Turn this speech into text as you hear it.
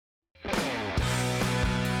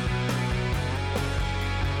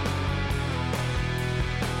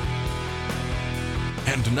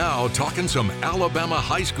And now, talking some Alabama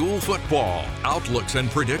high school football, outlooks and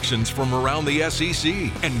predictions from around the SEC,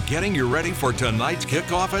 and getting you ready for tonight's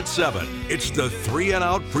kickoff at 7. It's the 3 and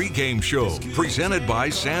Out pregame show, presented by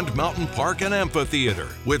Sand Mountain Park and Amphitheater,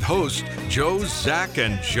 with hosts Joe, Zach,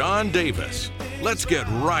 and John Davis. Let's get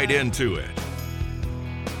right into it.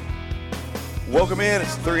 Welcome in.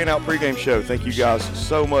 It's the 3 and Out pregame show. Thank you guys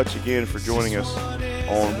so much again for joining us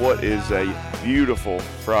on what is a beautiful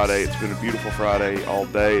Friday. It's been a beautiful Friday all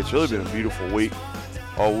day. It's really been a beautiful week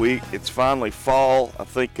all week. It's finally fall. I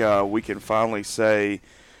think we can finally say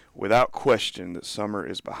without question that summer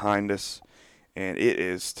is behind us, and it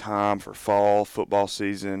is time for fall football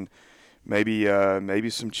season. Maybe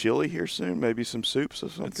some chili here soon. Maybe some soups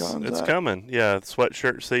of some kind. It's coming. Yeah,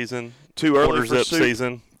 sweatshirt season. Too early Quarter for zip soup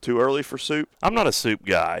season. Too early for soup. I'm not a soup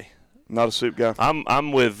guy. Not a soup guy.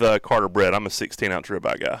 I'm with Carter Bread. I'm a 16-ounce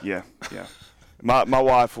ribeye guy. Yeah. My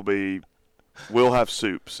wife will have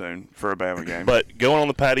soup soon for a Bama game. But going on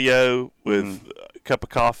the patio with a cup of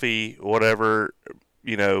coffee, whatever,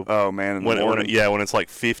 you know. Oh man, in the morning. When it's like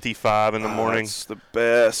 55 in the morning. It's the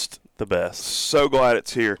best. The best. So glad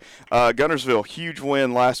it's here. Guntersville, huge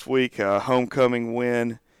win last week. Homecoming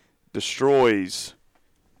win, destroys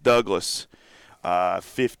Douglas.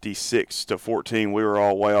 56-14. We were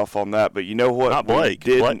all way off on that, but you know what? Not Blake.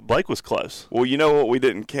 Blake was close. Well, you know what we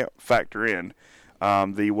didn't factor in?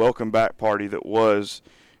 The welcome back party that was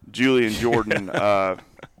Julian Jordan.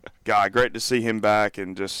 Guy, great to see him back,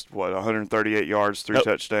 and just 138 yards, 3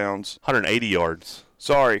 touchdowns. 180 yards.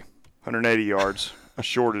 Sorry, 180 yards. I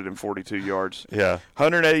shorted him 42 yards. Yeah.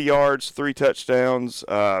 180 yards, 3 touchdowns.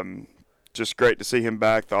 Just great to see him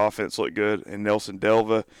back. The offense looked good, and Nelson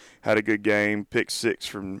Delva had a good game. Pick 6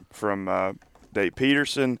 from Dave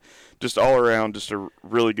Peterson. Just all around, just a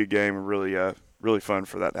really good game, and really fun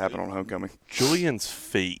for that to happen on homecoming. Julian's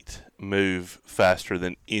feet move faster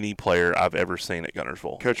than any player I've ever seen at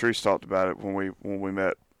Guntersville. Coach Reese talked about it when we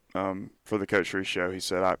met for the Coach Reese show. He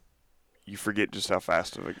said, you forget just how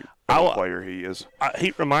fast of a player he is.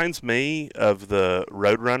 He reminds me of the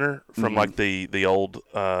Roadrunner from like the old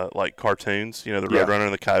like cartoons, you know, the Roadrunner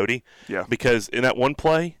and the Coyote. Yeah. Because in that one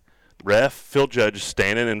play, Phil Judge is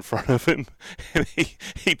standing in front of him, and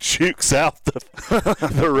he jukes out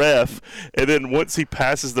the ref, and then once he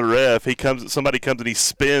passes the ref, somebody comes and he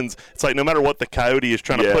spins. It's like no matter what the Coyote is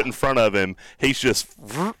trying to put in front of him, he's just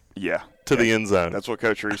to the end zone. That's what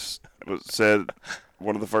Coach Reese said.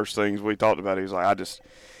 One of the first things we talked about, he was like,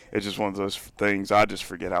 it's just one of those things. I just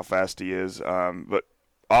forget how fast he is. But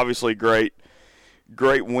obviously great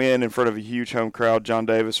win in front of a huge home crowd. John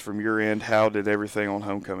Davis, from your end, how did everything on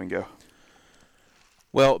homecoming go?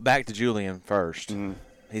 Well, back to Julian first. Mm-hmm.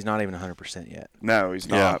 He's not even 100% yet. No, he's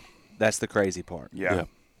not. That's the crazy part. Yeah.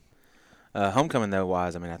 Homecoming, though,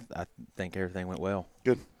 wise, I mean, I think everything went well.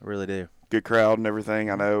 Good. I really do. Good crowd and everything,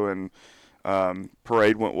 I know, and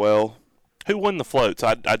parade went well. Who won the floats?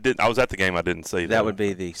 I was at the game. I didn't see that. Would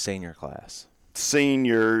be the senior class.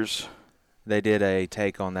 Seniors. They did a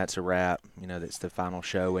take on That's a Wrap. You know, that's the final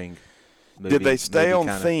showing. Did they stay on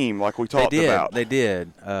theme like we talked about? They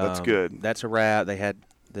did. That's good. That's a Wrap. They had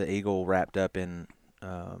the eagle wrapped up in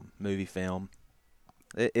movie film.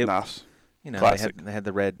 Nice. You know, classic. they had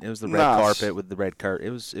the red. It was the red carpet with the red curtain. It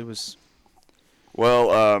was.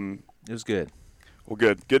 Well, it was good. Well,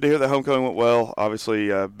 good. Good to hear that homecoming went well.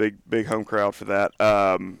 Obviously, big home crowd for that.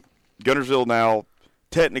 Guntersville now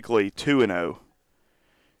technically 2-0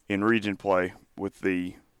 in region play with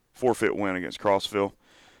the forfeit win against Crossville.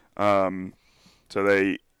 So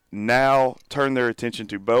they now turn their attention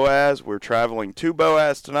to Boaz. We're traveling to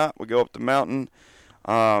Boaz tonight. We go up the mountain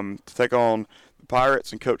to take on the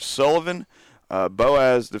Pirates and Coach Sullivan.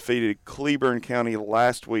 Boaz defeated Cleburne County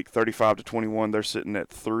last week, 35-21. They're sitting at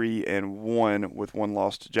 3-1 with one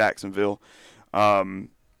loss to Jacksonville.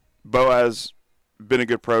 Boaz been a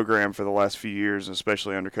good program for the last few years,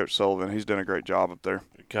 especially under Coach Sullivan. He's done a great job up there.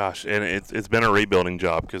 Gosh, and it's been a rebuilding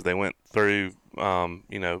job because they went through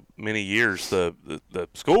many years. The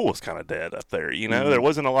school was kind of dead up there. You know, there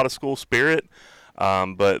wasn't a lot of school spirit.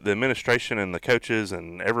 But the administration and the coaches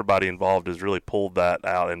and everybody involved has really pulled that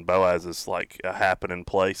out, and Boaz is like a happening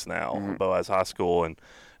place now. Boaz High School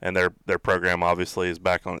and their program obviously is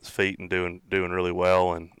back on its feet and doing really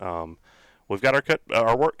well. And we've got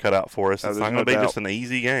our work cut out for us. It's not going to be just an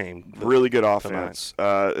easy game. Really good offense.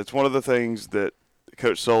 It's one of the things that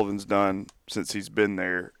Coach Sullivan's done since he's been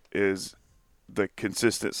there is the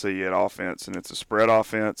consistency at offense, and it's a spread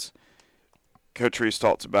offense. Coach Reese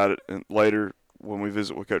talks about it later when we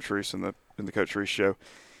visit with Coach Reese in the Coach Reese show.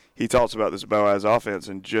 He talks about this Boaz offense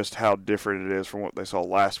and just how different it is from what they saw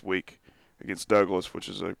last week against Douglas, which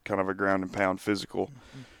is a kind of a ground and pound physical.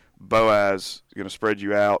 Boaz is going to spread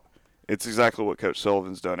you out. It's exactly what Coach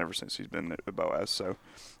Sullivan's done ever since he's been at Boaz. So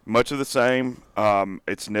much of the same.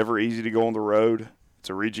 It's never easy to go on the road. It's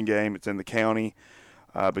a region game. It's in the county.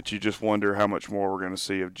 But you just wonder how much more we're going to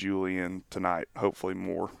see of Julian tonight. Hopefully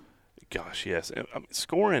more. Gosh, yes. I mean,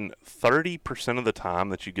 scoring 30% of the time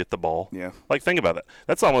that you get the ball. Yeah. Like, think about that.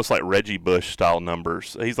 That's almost like Reggie Bush style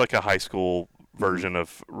numbers. He's like a high school version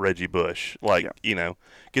of Reggie Bush. Like,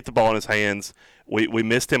 get the ball in his hands. We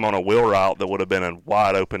missed him on a wheel route that would have been a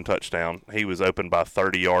wide open touchdown. He was open by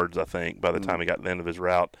 30 yards, I think, by the time he got to the end of his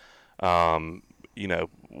route.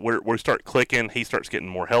 We start clicking. He starts getting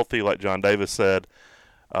more healthy, like John Davis said.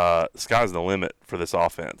 Sky's the limit for this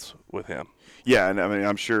offense with him. Yeah, and I mean,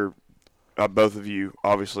 I'm sure both of you,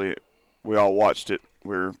 obviously, we all watched it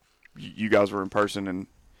where you guys were in person, and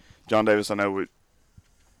John Davis, I know,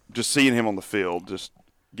 just seeing him on the field, just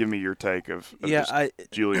give me your take of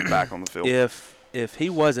Julian back on the field. If he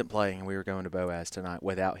wasn't playing and we were going to Boaz tonight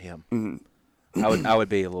without him, I would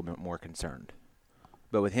be a little bit more concerned.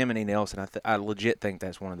 But with him and E. Nelson, I legit think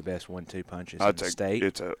that's one of the best 1-2 punches in the state.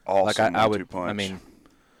 It's an awesome 1-2 punch. I mean,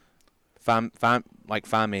 find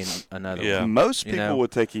me another one. Most people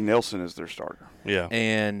would take E. Nelson as their starter. Yeah.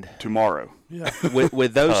 And tomorrow. Yeah.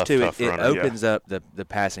 With those two, it opens up the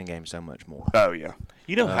passing game so much more. Oh, yeah.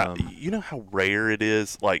 You know how rare it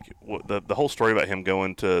is. Like the whole story about him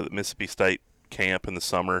going to Mississippi State camp in the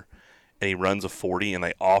summer, and he runs a 40, and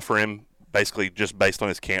they offer him basically just based on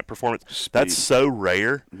his camp performance. Speed. That's so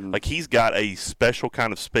rare. Mm-hmm. Like, he's got a special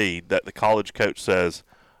kind of speed that the college coach says,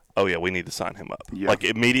 "Oh yeah, we need to sign him up." Yeah. Like,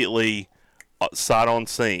 immediately, sight on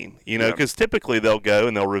scene. Because typically they'll go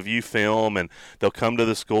and they'll review film, and they'll come to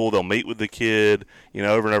the school, they'll meet with the kid,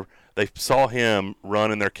 over and over. They saw him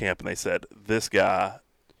run in their camp, and they said, "This guy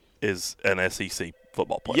is an SEC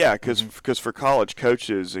football player." Yeah, because for college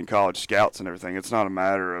coaches and college scouts and everything, it's not a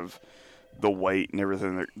matter of the weight and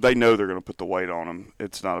everything. They know they're going to put the weight on them.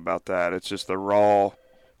 It's not about that. It's just the raw,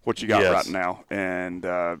 what you got right now. And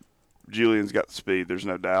Julian's got the speed, there's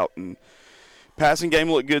no doubt. And passing game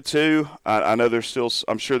looked good too. I know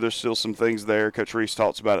I'm sure there's still some things there. Coach Reese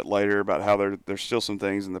talks about it later about how there's still some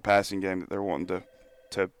things in the passing game that they're wanting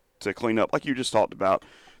to clean up, like you just talked about,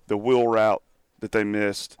 the wheel route that they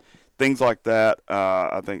missed, things like that.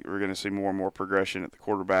 I think we're going to see more and more progression at the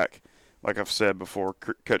quarterback. Like I've said before,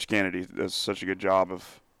 Coach Kennedy does such a good job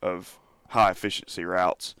of high-efficiency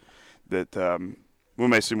routes that we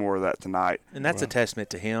may see more of that tonight. And that's a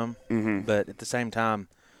testament to him. Mm-hmm. But at the same time,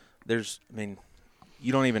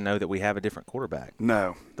 you don't even know that we have a different quarterback.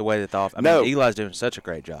 No. The way that mean, Eli's doing such a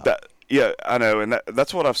great job. Yeah, I know, and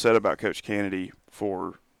that's what I've said about Coach Kennedy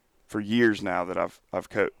for years now that I've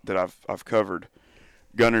covered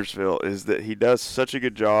Guntersville, is that he does such a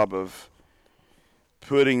good job of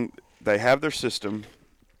they have their system,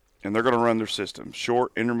 and they're going to run their system,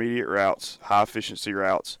 short, intermediate routes, high efficiency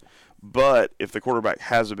routes. But if the quarterback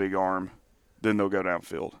has a big arm, then they'll go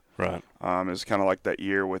downfield. Right. It's kind of like that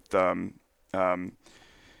year with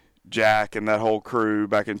Jack and that whole crew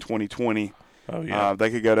back in 2020. Oh yeah. They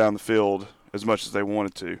could go down the field as much as they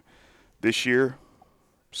wanted to. This year,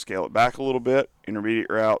 scale it back a little bit, intermediate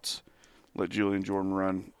routes, let Julian Jordan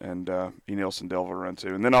run, and E. Nelson Delva run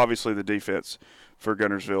too. And then obviously the defense for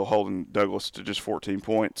Guntersville, holding Douglas to just 14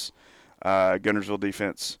 points. Guntersville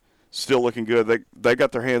defense still looking good. They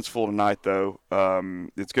got their hands full tonight, though.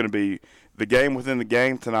 It's going to be the game within the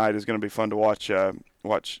game tonight is going to be fun to watch.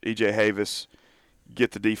 Watch E.J. Havis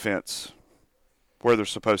get the defense where they're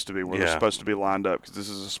supposed to be, they're supposed to be lined up, because this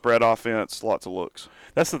is a spread offense, lots of looks.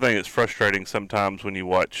 That's the thing that's frustrating sometimes when you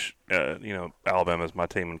watch, Alabama's my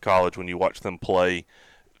team in college, when you watch them play,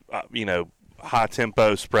 high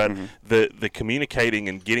tempo spread, the communicating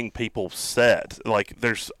and getting people set. Like,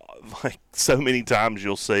 there's so many times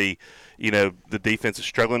you'll see, the defense is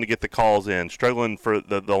struggling to get the calls in, struggling for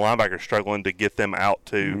the linebackers, struggling to get them out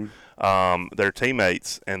to their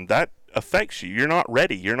teammates, and that affects you. You're not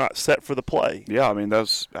ready. You're not set for the play. Yeah, I mean,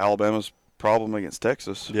 that's Alabama's problem against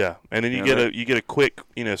Texas. Yeah, and then you get a quick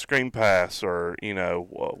screen pass or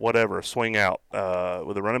whatever, a swing out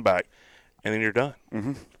with a running back, and then you're done.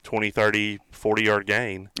 20, 30, 40-yard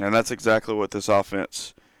gain. And that's exactly what this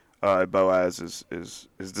offense Boaz is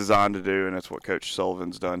designed to do, and that's what Coach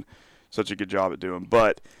Sullivan's done such a good job at doing.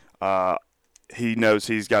 But he knows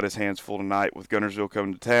he's got his hands full tonight with Guntersville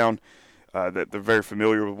coming to town. That they're very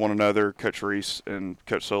familiar with one another. Coach Reese and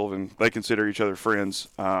Coach Sullivan, they consider each other friends.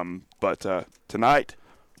 But tonight,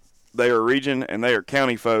 they are region and they are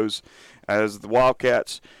county foes as the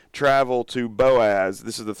Wildcats travel to Boaz.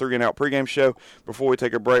 This is the 3 and Out pregame show. Before we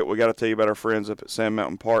take a break, we got to tell you about our friends up at Sand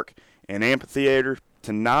Mountain Park and Amphitheater.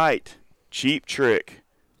 Tonight, Cheap Trick.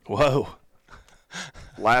 Whoa.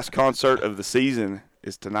 Last concert of the season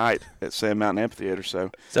is tonight at Sand Mountain Amphitheater.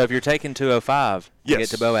 So if you're taking 205 to get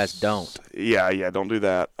to Boaz, don't. Yeah, don't do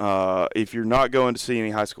that. If you're not going to see any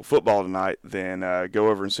high school football tonight, then go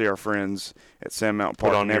over and see our friends at Sand Mountain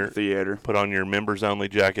Park and Amphitheater. Put on your members-only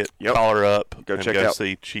jacket, collar up, and go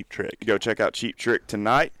see Cheap Trick. Go check out Cheap Trick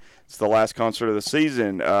tonight. It's the last concert of the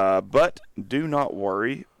season. But do not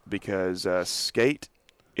worry, because Skate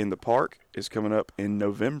in the Park is coming up in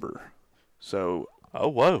November. So oh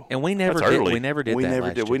whoa! And we never did. We never did.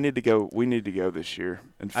 We need to go. We need to go this year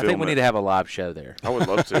and film I think we need to have a live show there. I would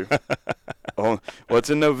love to. It's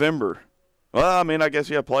in November. Well, I mean, I guess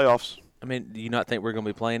playoffs. I mean, do you not think we're going to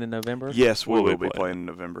be playing in November? Yes, we will be playing in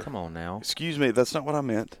November. Come on now. Excuse me, that's not what I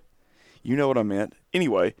meant. You know what I meant.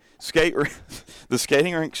 Anyway, the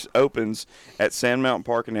skating rink opens at Sand Mountain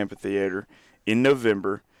Park and Amphitheater in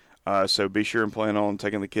November. So be sure and plan on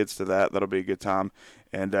taking the kids to that. That'll be a good time.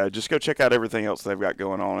 And just go check out everything else they've got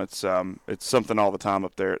going on. It's something all the time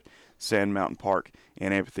up there at Sand Mountain Park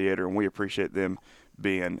and Amphitheater, and we appreciate them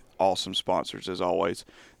being awesome sponsors as always.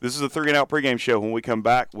 This is the 3 and Out pregame show. When we come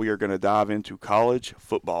back, we are going to dive into college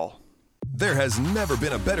football. There has never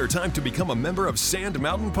been a better time to become a member of Sand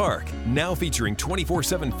Mountain Park. Now featuring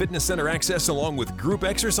 24/7 fitness center access along with group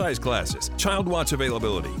exercise classes, child watch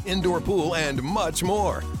availability, indoor pool, and much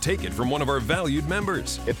more. Take it from one of our valued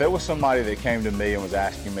members. If there was somebody that came to me and was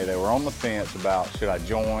asking me, they were on the fence about should I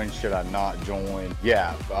join, should I not join,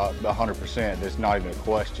 100%, there's not even a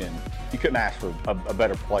question. You couldn't ask for a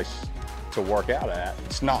better place to work out at.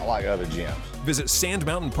 It's not like other gyms. Visit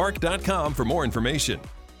sandmountainpark.com for more information.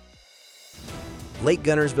 Lake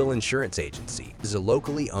Gunnersville Insurance Agency is a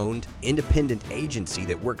locally owned, independent agency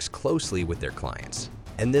that works closely with their clients.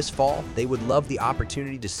 And this fall, they would love the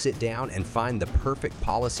opportunity to sit down and find the perfect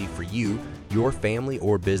policy for you, your family,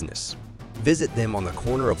 or business. Visit them on the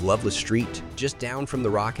corner of Loveless Street, just down from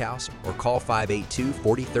the Rock House, or call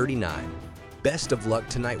 582-4039. Best of luck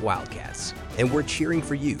tonight, Wildcats. And we're cheering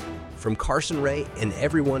for you, from Carson Ray and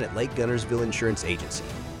everyone at Lake Gunnersville Insurance Agency.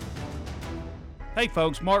 Hey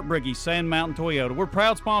folks, Mark Briggy, Sand Mountain Toyota. We're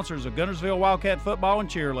proud sponsors of Gunnersville Wildcat football and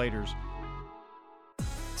cheerleaders.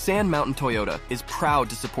 Sand Mountain Toyota is proud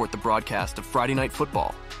to support the broadcast of Friday Night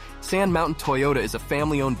Football. Sand Mountain Toyota is a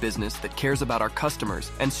family-owned business that cares about our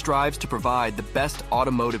customers and strives to provide the best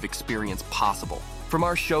automotive experience possible, from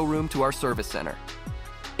our showroom to our service center.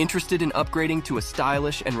 Interested in upgrading to a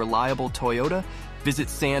stylish and reliable Toyota? Visit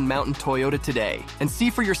Sand Mountain Toyota today and see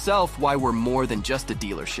for yourself why we're more than just a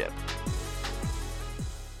dealership.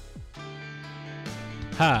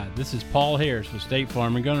 Hi, this is Paul Harris with State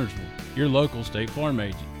Farm in Gunnersville, your local State Farm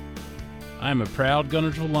agent. I am a proud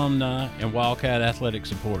Gunnersville alumni and Wildcat athletic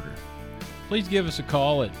supporter. Please give us a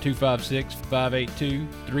call at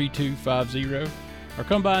 256-582-3250 or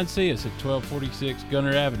come by and see us at 1246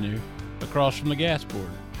 Gunner Avenue across from the gas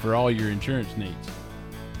board for all your insurance needs.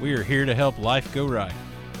 We are here to help life go right.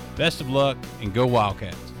 Best of luck and go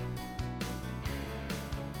Wildcats.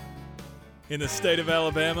 In the state of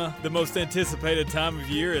Alabama, the most anticipated time of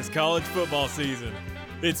year is college football season.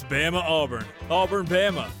 It's Bama-Auburn,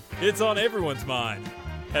 Auburn-Bama. It's on everyone's mind.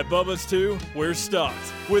 At Bubba's 2, we're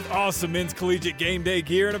stocked with awesome men's collegiate game day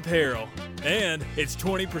gear and apparel. And it's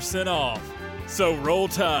 20% off. So roll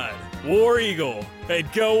Tide, War Eagle,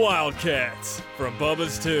 and go Wildcats from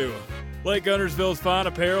Bubba's 2. Lake Gunnersville's fine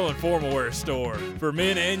apparel and formal wear store for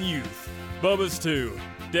men and youth. Bubba's 2,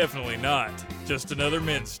 definitely not just another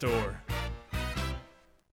men's store.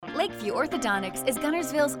 Lakeview Orthodontics is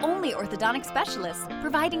Gunnersville's only orthodontic specialist,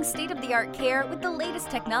 providing state-of-the-art care with the latest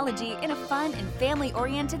technology in a fun and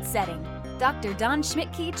family-oriented setting. Dr. Don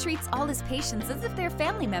Schmidtke treats all his patients as if they're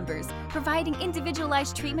family members, providing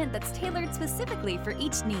individualized treatment that's tailored specifically for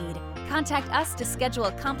each need. Contact us to schedule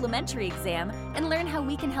a complimentary exam and learn how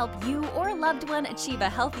we can help you or a loved one achieve a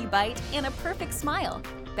healthy bite and a perfect smile.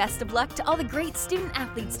 Best of luck to all the great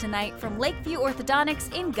student-athletes tonight from Lakeview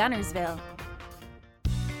Orthodontics in Gunnersville.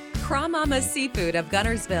 Crawmama's Seafood of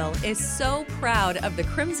Gunnersville is so proud of the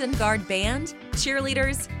Crimson Guard Band,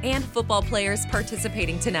 cheerleaders, and football players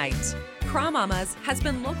participating tonight. Crawmama's has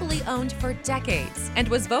been locally owned for decades and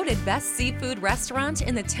was voted best seafood restaurant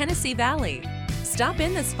in the Tennessee Valley. Stop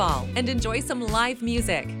in this fall and enjoy some live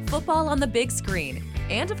music, football on the big screen,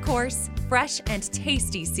 and of course, fresh and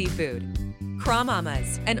tasty seafood.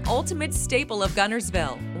 Crawmama's, an ultimate staple of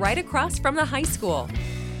Gunnersville, right across from the high school.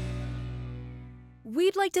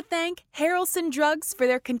 We'd like to thank Harrelson Drugs for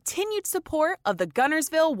their continued support of the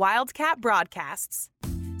Gunnersville Wildcat broadcasts.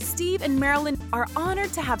 Steve and Marilyn are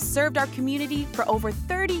honored to have served our community for over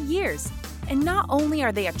 30 years And not only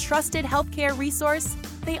are they a trusted healthcare resource,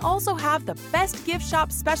 they also have the best gift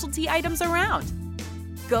shop specialty items around.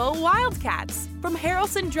 Go Wildcats! From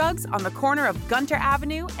Harrelson Drugs on the corner of Gunter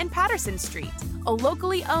Avenue and Patterson Street, a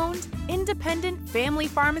locally owned, independent family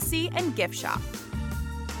pharmacy and gift shop.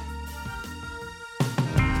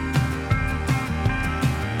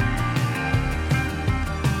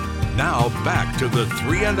 Now back to the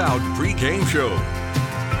 3 and Out pregame show.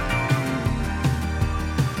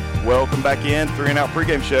 Welcome back in, 3 and Out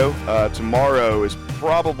pregame show. Tomorrow is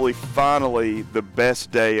probably finally the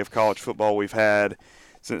best day of college football we've had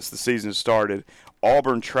since the season started.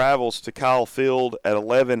 Auburn travels to Kyle Field at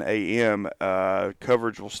 11 a.m.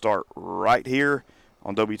 Coverage will start right here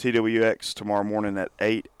on WTWX tomorrow morning at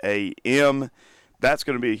 8 a.m. That's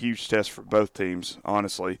going to be a huge test for both teams,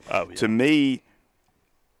 honestly. Oh, yeah. To me,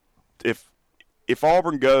 if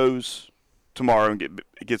Auburn goes tomorrow and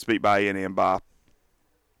gets beat by A&M by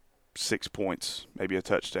 6 points, maybe a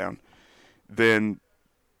touchdown, then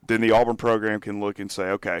the Auburn program can look and say,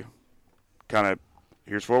 okay, kind of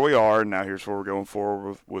here's where we are, and now here's where we're going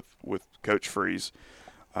forward with Coach Freeze.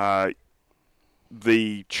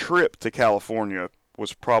 The trip to California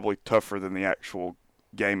was probably tougher than the actual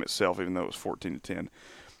game itself, even though it was 14-10.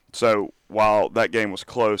 So while that game was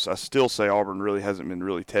close, I still say Auburn really hasn't been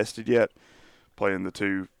really tested yet, playing the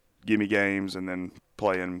two gimme games and then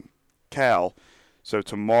playing Cal. So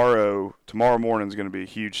tomorrow morning is going to be a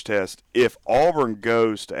huge test. If Auburn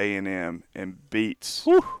goes to A&M and beats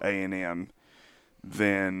A&M,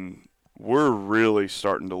 then we're really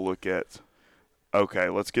starting to look at, okay,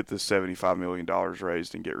 let's get this $75 million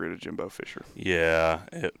raised and get rid of Jimbo Fisher. Yeah.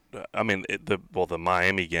 The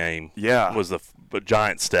Miami game was a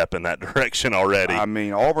giant step in that direction already. I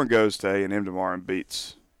mean, Auburn goes to A&M tomorrow and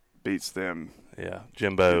beats them. Yeah,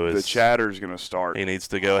 Jimbo is. The chatter's going to start. He needs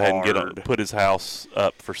to go ahead and put his house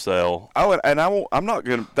up for sale. Oh, and I'm not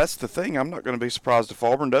going to. That's the thing. I'm not going to be surprised if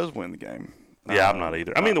Auburn does win the game. Yeah, I'm not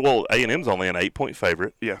either. I mean, A&M's only an 8-point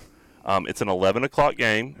favorite. Yeah. It's an 11 o'clock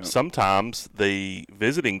game. Yep. Sometimes the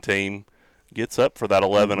visiting team gets up for that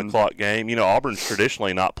 11 o'clock game. You know, Auburn's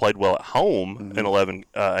traditionally not played well at home in 11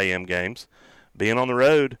 a.m. games. Being on the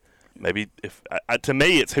road. Maybe to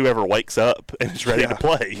me, it's whoever wakes up and is ready to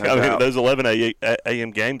play. No doubt. Those 11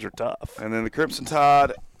 a.m. games are tough. And then the Crimson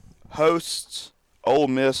Tide hosts Ole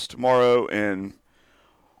Miss tomorrow, and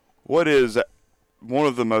what is one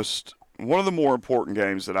of the more important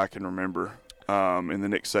games that I can remember in the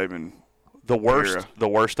Nick Saban era. The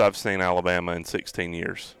worst I've seen Alabama in 16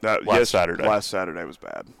 years. Saturday. Last Saturday was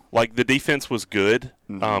bad. Like the defense was good,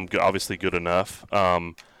 obviously good enough.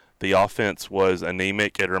 The offense was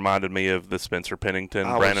anemic. It reminded me of the Spencer Pennington,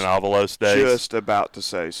 Brandon Avalos days. Just about to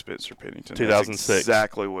say Spencer Pennington. 2006. That's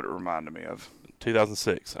exactly what it reminded me of.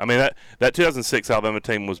 2006. I mean, that 2006 Alabama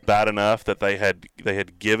team was bad enough that they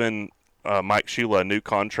had given Mike Shula a new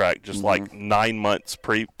contract just like 9 months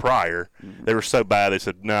prior. They were so bad they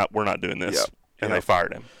said, "No, we're not doing this," and they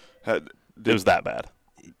fired him. It was that bad.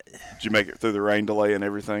 Did you make it through the rain delay and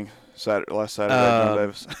everything? Last Saturday, John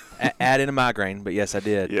Davis. Add in a migraine, but yes, I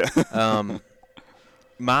did. Yeah.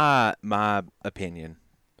 My opinion.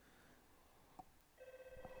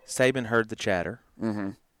 Saban heard the chatter.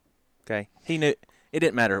 Okay, he knew it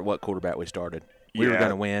didn't matter what quarterback we started. We were going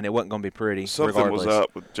to win. It wasn't going to be pretty. Something regardless. was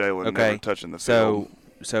up with Jalen never touching the field.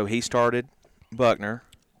 So he started Buckner,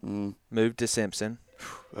 moved to Simpson.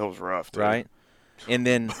 That was rough, dude. Right? And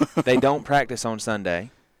then they don't practice on Sunday.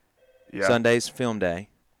 Yeah. Sunday's film day.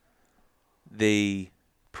 The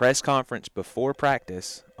press conference before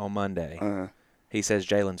practice on Monday, he says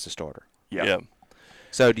Jalen's the starter. Yeah.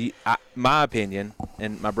 So my opinion,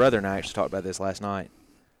 and my brother and I actually talked about this last night.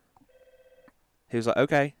 He was like,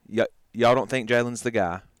 okay, y'all don't think Jalen's the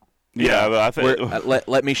guy. Yeah, but I think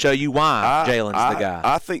let me show you why Jalen's the guy.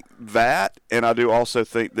 I think that, and I do also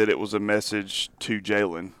think that it was a message to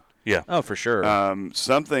Jalen. Yeah. Oh, for sure.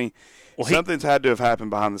 Something's had to have happened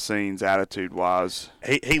behind the scenes, attitude-wise.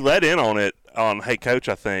 He let in on it on Hey Coach,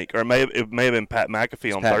 I think, or it may have been Pat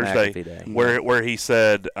McAfee on Thursday, where he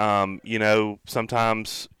said,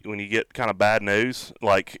 sometimes when you get kind of bad news,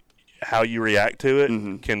 like how you react to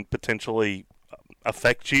it can potentially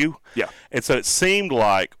affect you. Yeah. And so it seemed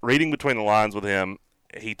like, reading between the lines with him,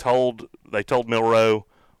 they told Milroe,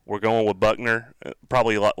 we're going with Buckner.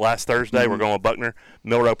 Probably last Thursday, we're going with Buckner.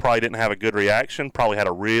 Milroe probably didn't have a good reaction. Probably had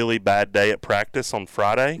a really bad day at practice on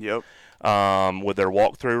Friday. Yep. With their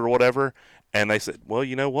walkthrough or whatever. And they said, well,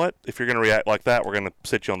 you know what? If you're going to react like that, we're going to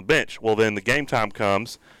sit you on the bench. Well, then the game time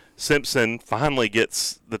comes. Simpson finally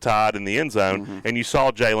gets the Tide in the end zone, and you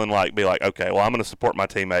saw Jalen be like, okay, well, I'm going to support my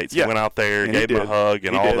teammates. He went out there, gave him a hug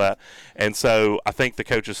and all that. And so I think the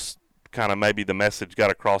coaches kind of maybe the message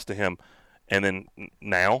got across to him, and then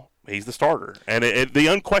now he's the starter and the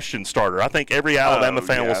unquestioned starter. I think every Alabama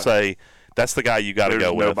fan will say that's the guy you got to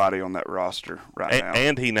go with. There's nobody on that roster now.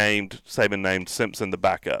 And Saban named Simpson the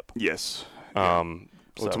backup. Yes. Well,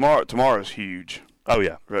 tomorrow's huge. Oh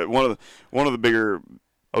yeah, right. One of the bigger.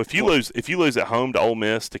 Oh, if you lose at home to Ole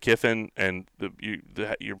Miss, to Kiffin, and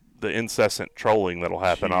the incessant trolling that'll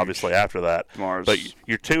happen huge. Obviously after that. But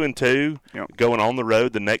you're 2-2, going on the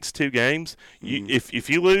road the next two games. If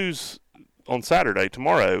you lose on Saturday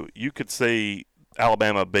tomorrow, you could see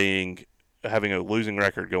Alabama having a losing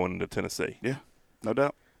record going into Tennessee. Yeah, no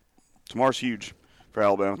doubt. Tomorrow's huge for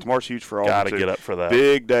Alabama. Tomorrow's huge for Auburn. Got to get up for that.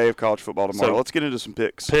 Big day of college football tomorrow. So, let's get into some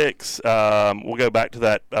picks. We'll go back to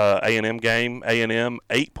that A&M game. A&M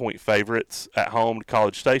 8-point favorites at home to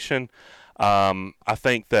College Station. I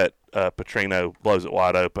think that Petrino blows it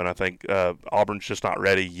wide open. I think Auburn's just not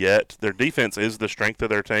ready yet. Their defense is the strength of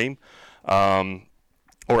their team,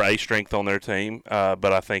 or a strength on their team.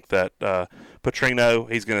 But I think that Petrino,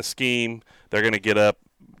 he's going to scheme. They're going to get up.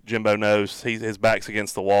 Jimbo knows his back's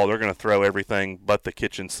against the wall. They're going to throw everything but the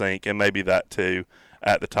kitchen sink, and maybe that too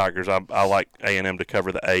at the Tigers. I like A&M to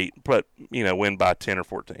cover the 8, but win by 10 or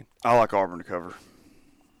 14. I like Auburn to cover.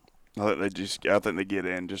 I think they get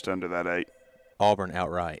in just under that 8. Auburn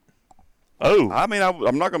outright. Oh, I mean,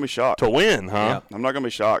 I'm not going to be shocked to win, huh? Yeah. I'm not going to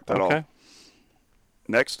be shocked at all.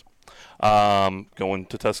 Next, going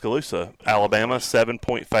to Tuscaloosa, Alabama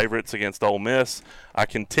 7-point favorites against Ole Miss. I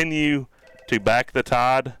continue to back the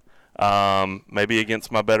Tide, maybe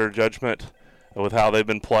against my better judgment with how they've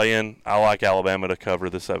been playing. I like Alabama to cover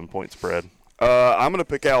the 7-point spread. I'm going to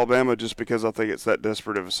pick Alabama just because I think it's that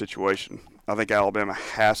desperate of a situation. I think Alabama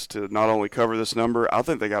has to not only cover this number, I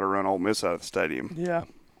think they got to run Ole Miss out of the stadium. Yeah.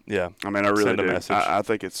 I mean, I really do. Message. I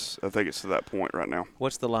think it's to that point right now.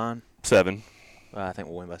 What's the line? 7. I think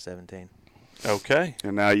we'll win by 17. Okay.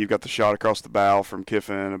 And now you've got the shot across the bow from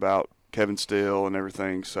Kiffin about Kevin Steele and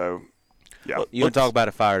everything. So, yeah. You want to talk about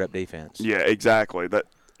a fired-up defense. Yeah, exactly. That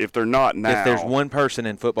if they're not now. If there's one person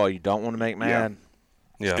in football you don't want to make mad.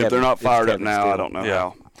 Yeah. If they're not fired up now, I don't know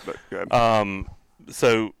how. But go ahead.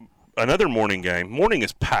 So another morning game. Morning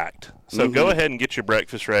is packed. So go ahead and get your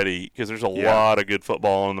breakfast ready because there's a lot of good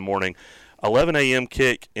football in the morning. 11 a.m.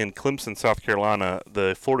 kick in Clemson, South Carolina.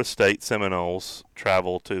 The Florida State Seminoles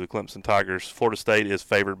travel to the Clemson Tigers. Florida State is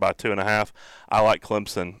favored by 2.5. I like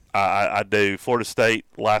Clemson. I do. Florida State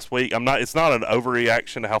last week. It's not an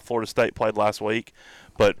overreaction to how Florida State played last week,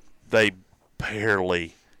 but they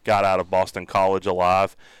barely got out of Boston College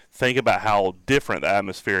alive. Think about how different the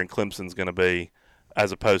atmosphere in Clemson is going to be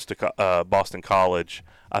as opposed to Boston College.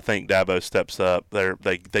 I think Dabo steps up.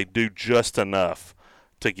 They do just enough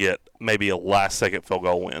to get maybe a last-second field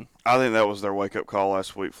goal win. I think that was their wake-up call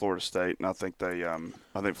last week, Florida State, and I think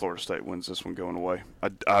Florida State wins this one going away. I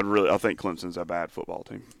think Clemson's a bad football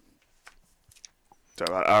team. So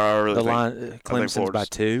I really think line Clemson's by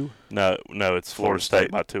 2. No, it's Florida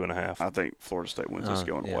State by 2.5. I think Florida State wins this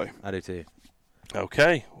going away. I do too.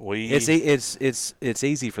 Okay, it's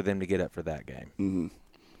easy for them to get up for that game.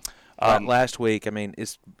 Mm-hmm. Last week, I mean,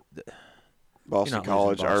 it's Boston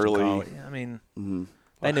College early. College. I mean,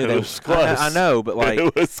 they knew it they was close. I know, but like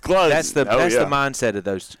it was close. That's the mindset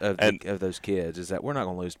of those kids is that we're not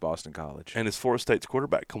going to lose to Boston College. And is Florida State's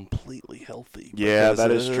quarterback completely healthy? Yeah,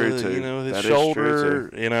 that is true too. His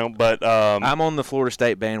shoulder. But I'm on the Florida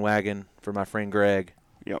State bandwagon for my friend Greg.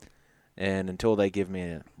 Yep. And until they give me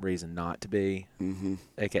a reason not to be,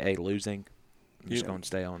 a.k.a. losing, I'm just going to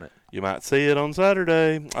stay on it. You might see it on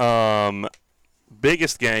Saturday.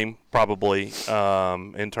 Biggest game probably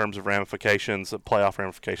in terms of ramifications, playoff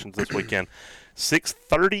ramifications this weekend.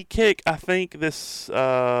 6:30 kick, I think, this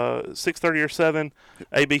 6:30 or 7,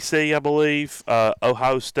 ABC, I believe.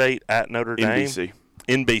 Ohio State at Notre Dame.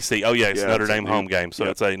 NBC. Oh, yeah, it's Notre Dame home game. So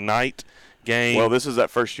it's a night game. Well, this is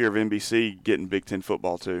that first year of NBC getting Big Ten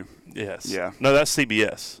football, too. Yes. Yeah. No, that's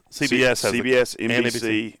CBS. CBS has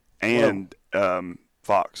NBC, and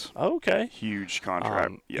Fox. Okay. Huge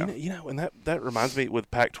contract. And that reminds me with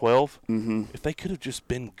Pac-12, if they could have just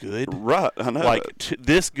been good. Right, I know. Like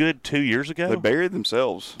this good 2 years ago. They buried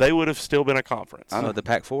themselves. They would have still been a conference. I know, the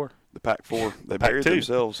Pac-4. The Pac-4. They buried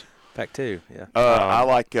themselves. Pac-2, yeah. I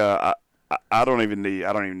like I don't even need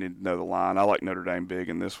to know the line. I like Notre Dame big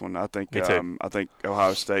in this one. I think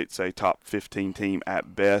Ohio State's a top 15 team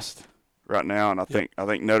at best right now, and I think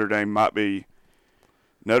Notre Dame might be.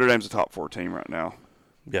 Notre Dame's a top 4 team right now.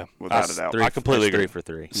 Yeah, without a doubt. I completely agree. 3 for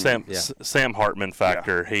 3. Sam Hartman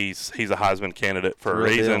factor. Yeah. He's a Heisman candidate for a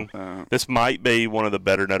reason. This might be one of the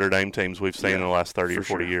better Notre Dame teams we've seen in the last 30 or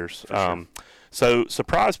 40 years. So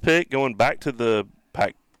surprise pick going back to the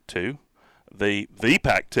Pac-2, the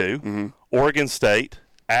Pac-2, Oregon State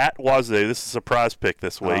at Wazoo. This is a surprise pick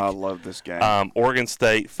this week. I love this game. Oregon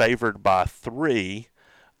State favored by 3.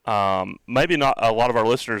 Maybe not a lot of our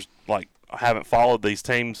listeners haven't followed these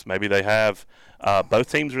teams. Maybe they have.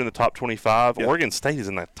 Both teams are in the top 25. Yep. Oregon State is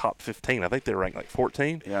in the top 15. I think they're ranked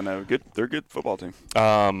 14. Yeah, no, good. They're a good football team.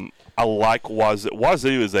 I like Wazoo.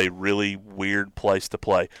 Wazoo is a really weird place to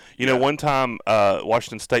play. You know, one time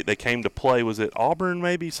Washington State, they came to play, was it Auburn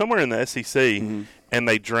maybe? Somewhere in the SEC, and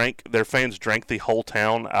their fans drank the whole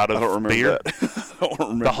town out of beer. I don't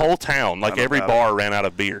remember the whole town, every bar ran out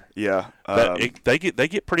of beer. Yeah. They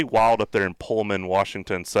get pretty wild up there in Pullman,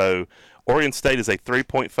 Washington. So Oregon State is a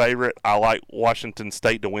 3-point favorite. I like Washington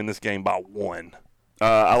State to win this game by 1.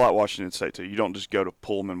 I like Washington State too. You don't just go to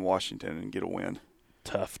Pullman, Washington, and get a win.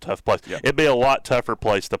 Tough place. Yep. It'd be a lot tougher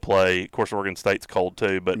place to play. Of course, Oregon State's cold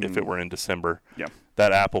too, but if it were in December,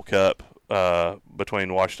 that Apple Cup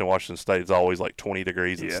between Washington and Washington State is always 20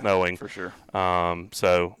 degrees and snowing. For sure.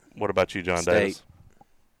 So what about you, John Davis?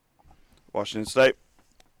 Washington State.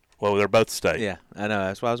 Well, they're both state. Yeah, I know.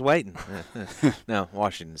 That's why I was waiting. No,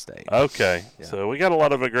 Washington State. Okay. Yeah. So we got a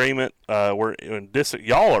lot of agreement.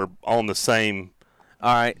 Y'all are on the same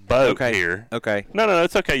boat here. Okay. No,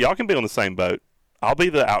 it's okay. Y'all can be on the same boat. I'll be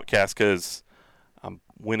the outcast because I'm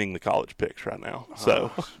winning the college picks right now.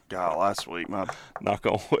 So, God, last week, knock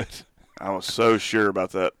on wood. I was so sure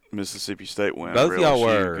about that Mississippi State win. Both y'all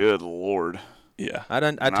were. Good Lord. Yeah.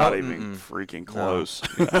 Not even freaking close.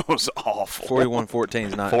 No. That was awful. 41-14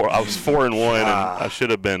 is not. I was 4-1, and I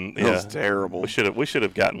should have been. That was terrible. We should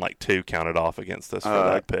have gotten 2 counted off against us for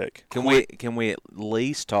that pick. Can we at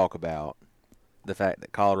least talk about the fact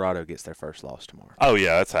that Colorado gets their first loss tomorrow? Oh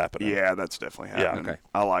yeah, that's happening. Yeah, that's definitely happening. Yeah, okay.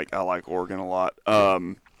 I like Oregon a lot.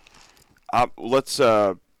 I've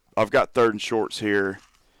got third and shorts here.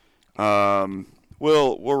 We'll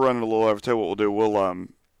run it a little over. Tell you what we'll do.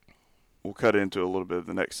 We'll cut into a little bit of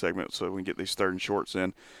the next segment so we can get these third and shorts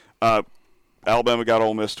in. Alabama got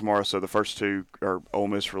Ole Miss tomorrow, so the first 2 are Ole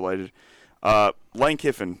Miss related. Lane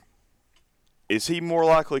Kiffin, is he more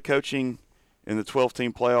likely coaching in the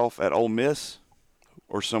 12-team playoff at Ole Miss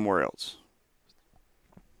or somewhere else?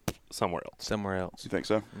 Somewhere else. You think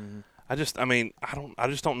so? Mm-hmm. I just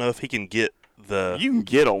don't know if he can get the. You can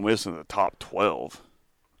get Ole Miss in the top 12.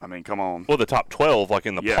 I mean, come on. Well, the top 12,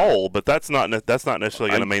 in the poll, but that's not necessarily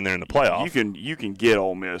going to mean they're in the playoff. You can get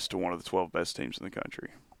Ole Miss to one of the 12 best teams in the country,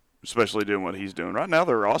 especially doing what he's doing right now.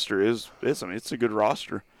 Their roster it's a good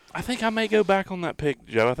roster. I think I may go back on that pick,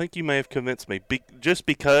 Joe. I think you may have convinced me, just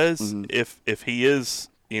because if he is,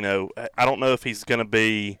 I don't know if he's going to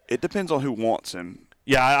be. It depends on who wants him.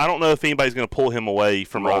 Yeah, I don't know if anybody's going to pull him away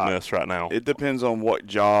from Ole Miss right now. It depends on what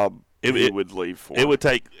job. He would leave for. It would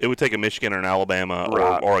take a Michigan or an Alabama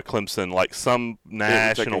or a Clemson, some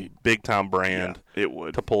national big time brand. Yeah, it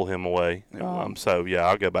would to pull him away. So yeah,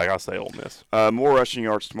 I'll go back. I'll say Ole Miss. More rushing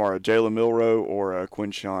yards tomorrow: Jalen Milroe or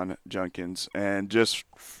Quinshon Junkins. And just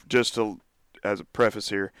as a preface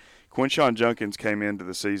here, Quinshon Junkins came into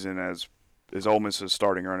the season as Ole Miss's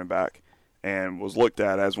starting running back and was looked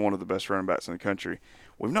at as one of the best running backs in the country.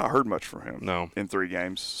 We've not heard much from him in 3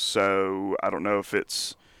 games, so I don't know if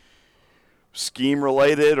it's scheme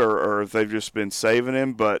related or if they've just been saving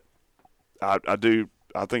him, but I think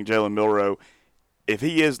Jalen Milroe, if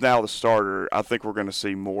he is now the starter, I think we're going to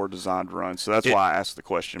see more designed runs. So that's why I asked the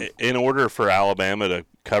question. In order for Alabama to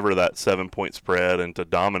cover that 7-point spread and to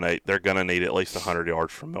dominate, they're going to need at least 100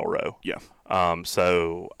 yards from Milroe. Yeah.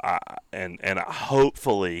 So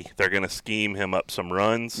hopefully they're going to scheme him up some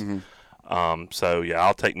runs. So yeah,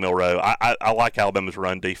 I'll take Milroe. I like Alabama's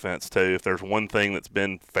run defense too. If there's one thing that's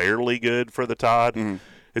been fairly good for the Tide,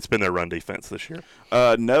 it's been their run defense this year.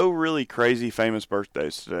 No really crazy famous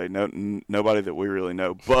birthdays today. Nobody that we really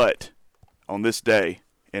know. But on this day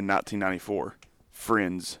in 1994,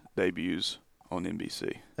 Friends debuts on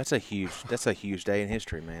NBC. That's a huge day in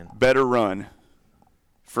history, man. Better run,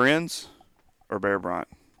 Friends or Bear Bryant?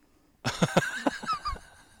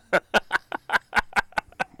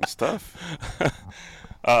 It's tough.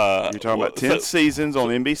 You're talking about 10 seasons on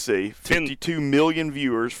NBC, 52 million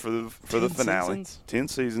viewers for the finale. Seasons? 10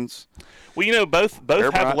 seasons. Well, both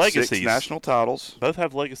have legacies. 6 national titles. Both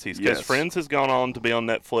have legacies because Friends has gone on to be on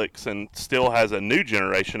Netflix and still has a new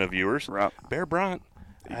generation of viewers. Right. Bear Bryant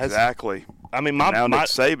has. Exactly. I mean, Nick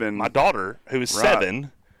Saban, my daughter, who is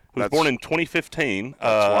 7, who was born in 2015. That's why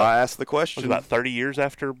I asked the question. Was about 30 years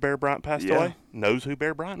after Bear Bryant passed away. Knows who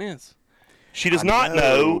Bear Bryant is. She does not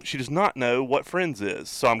know. She does not know what Friends is.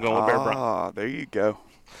 So I'm going with Bear Bryant. Ah, there you go.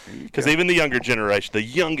 Because even the younger generation, the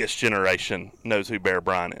youngest generation, knows who Bear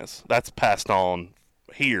Bryant is. That's passed on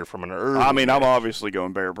here from an early. I mean, I'm obviously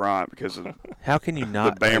going Bear Bryant because of how can you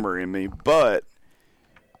not the Bammer in me, but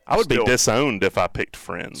I would be disowned if I picked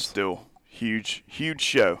Friends. Still, huge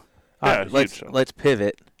show. All right, let's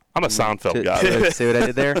pivot. I'm a Seinfeld guy. Let's see what I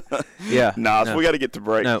did there? Yeah. So we got to get to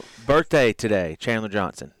break. No, birthday today, Chandler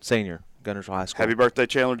Johnson, senior, Gunnersville High School. Happy birthday,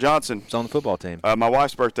 Chandler Johnson. He's on the football team. My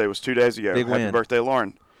wife's birthday was 2 days ago. Big Happy win. birthday,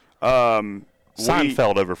 Lauren.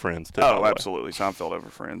 Seinfeld over Friends, too. Oh, absolutely. Seinfeld over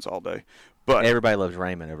Friends all day. But everybody loves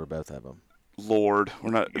Raymond over both of them. Lord,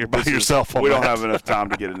 we're not. You're by yourself on We that. don't have enough time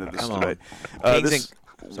to get into this today.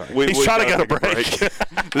 He's trying to get a break.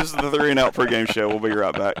 This is the 3 and Out pregame show. We'll be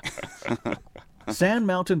right back. Sand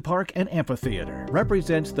Mountain Park and Amphitheater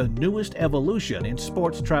represents the newest evolution in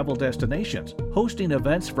sports travel destinations, hosting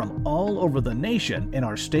events from all over the nation in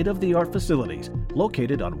our state-of-the-art facilities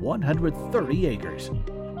located on 130 acres.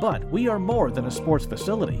 But we are more than a sports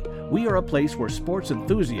facility. We are a place where sports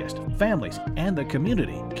enthusiasts, families, and the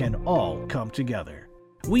community can all come together.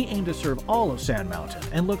 We aim to serve all of Sand Mountain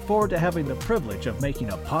and look forward to having the privilege of making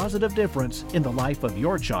a positive difference in the life of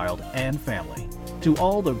your child and family. To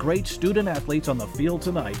all the great student athletes on the field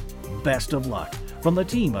tonight, best of luck from the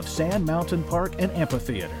team of Sand Mountain Park and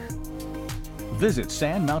Amphitheater. Visit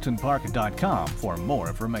sandmountainpark.com for more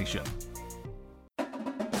information.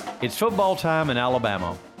 It's football time in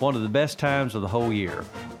Alabama, one of the best times of the whole year.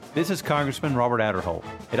 This is Congressman Robert Adderholt.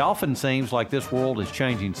 It often seems like this world is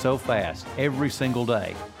changing so fast every single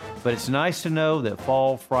day, but it's nice to know that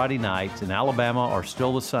fall Friday nights in Alabama are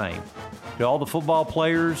still the same. To all the football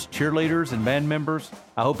players, cheerleaders, and band members,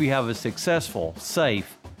 I hope you have a successful,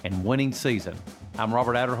 safe, and winning season. I'm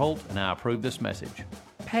Robert Adderholt, and I approve this message.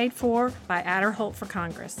 Paid for by Adderholt for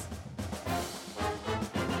Congress.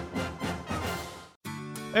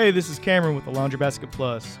 Hey, this is Cameron with the Laundry Basket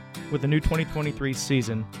Plus. With the new 2023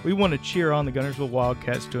 season, we want to cheer on the Gunnersville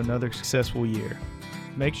Wildcats to another successful year.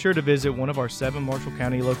 Make sure to visit one of our 7 Marshall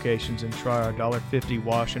County locations and try our $1.50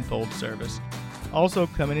 wash and fold service. Also,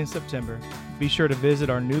 coming in September, be sure to visit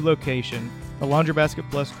our new location, the Laundry Basket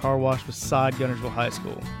Plus Car Wash beside Gunnersville High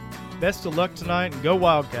School. Best of luck tonight and go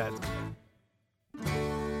Wildcats!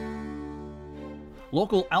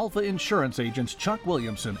 Local Alpha Insurance agents Chuck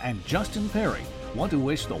Williamson and Justin Perry want to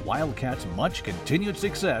wish the Wildcats much continued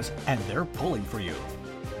success, and they're pulling for you.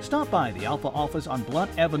 Stop by the Alpha office on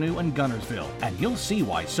Blunt Avenue in Gunnersville, and you'll see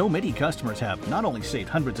why so many customers have not only saved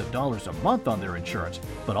hundreds of dollars a month on their insurance,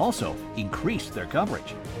 but also increased their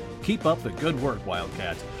coverage. Keep up the good work,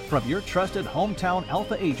 Wildcats, from your trusted hometown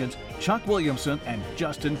Alpha agents Chuck Williamson and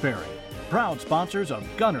Justin Perry, proud sponsors of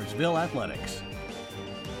Gunnersville Athletics.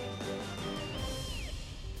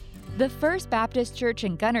 The First Baptist Church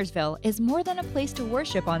in Gunnersville is more than a place to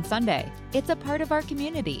worship on Sunday. It's a part of our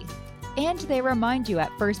community. And they remind you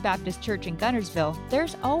at First Baptist Church in Gunnersville,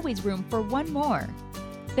 there's always room for one more.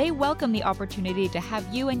 They welcome the opportunity to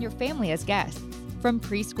have you and your family as guests. From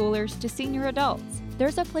preschoolers to senior adults,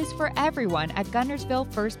 there's a place for everyone at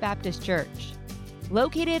Gunnersville First Baptist Church.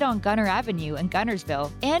 Located on Gunner Avenue in Gunnersville,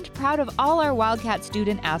 and proud of all our Wildcat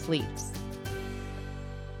student athletes.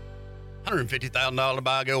 $150,000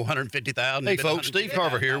 buy, go $150,000. Hey folks, Steve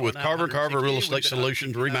Carver here with Carver Real Estate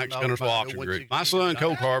Solutions, Remax Gunnersville Auction Group. My son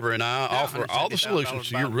Cole Carver and I offer all the solutions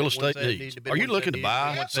to your real estate needs. Are you looking to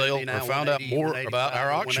buy, sell, or find out more about our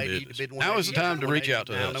auction business? Now is the time to reach out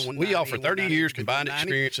to us. We offer 30 years combined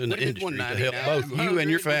experience in the industry to help both you and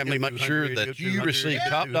your family make sure that you receive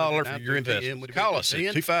top dollar for your investment. Call us at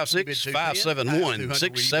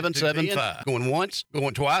 256-571-6775. Going once,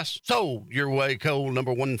 going twice. Sold your way, Cole,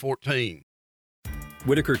 number 114.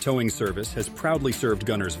 Whitaker Towing Service has proudly served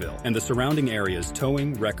Gunnersville and the surrounding area's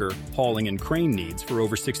towing, wrecker, hauling, and crane needs for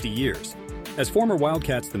over 60 years. As former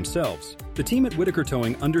Wildcats themselves, the team at Whitaker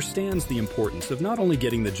Towing understands the importance of not only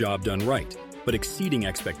getting the job done right, but exceeding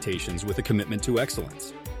expectations with a commitment to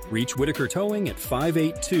excellence. Reach Whitaker Towing at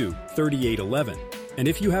 582-3811. And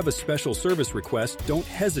if you have a special service request, don't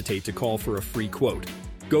hesitate to call for a free quote.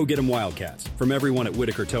 Go get 'em Wildcats from everyone at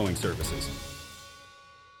Whitaker Towing Services.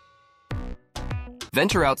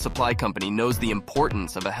 Venture Out Supply Company knows the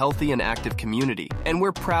importance of a healthy and active community, and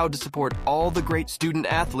we're proud to support all the great student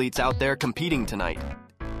athletes out there competing tonight.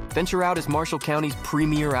 Venture Out is Marshall County's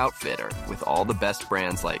premier outfitter, with all the best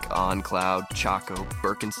brands like OnCloud, Chaco,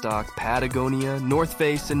 Birkenstock, Patagonia, North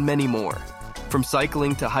Face, and many more. From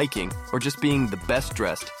cycling to hiking, or just being the best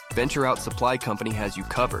dressed, Venture Out Supply Company has you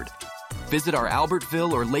covered. Visit our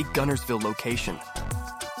Albertville or Lake Gunnersville location.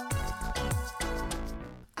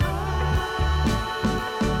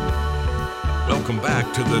 Welcome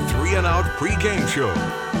back to the 3 and Out pregame show.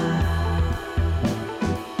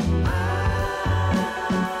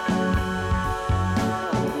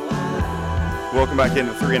 Welcome back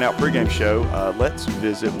into the 3 and Out pregame show. Let's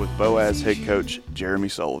visit with Boaz head coach Jeremy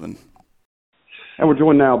Sullivan. And we're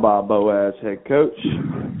joined now by Boaz head coach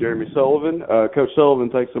Jeremy Sullivan. Coach Sullivan,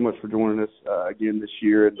 thanks so much for joining us again this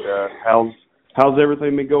year. And how's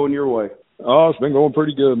everything been going your way? Oh, it's been going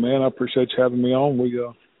pretty good, man. I appreciate you having me on. We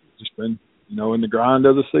just been, in the grind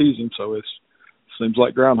of the season, so it seems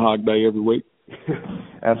like Groundhog Day every week.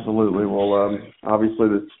 Absolutely. Well, obviously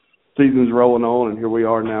the season's rolling on, and here we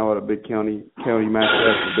are now at a big county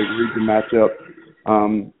matchup, a big region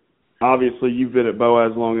matchup. Obviously, you've been at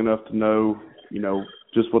Boaz long enough to know,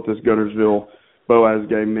 just what this Guntersville-Boaz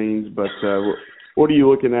game means. But what are you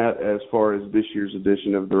looking at as far as this year's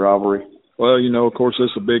edition of the rivalry? Well, of course,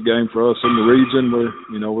 it's a big game for us in the region.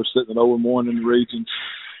 We're sitting at 0-1 in the region.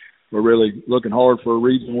 We're really looking hard for a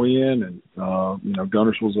region win, and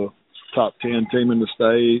Guntersville's a top 10 team in the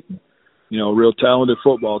state. A real talented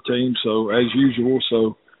football team. So as usual,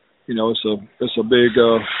 it's a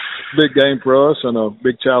big game for us and a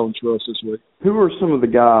big challenge for us this week. Who are some of the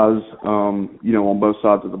guys, on both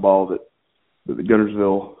sides of the ball that the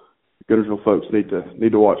Guntersville folks need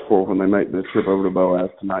to watch for when they make the trip over to Boaz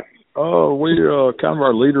tonight? We're kind of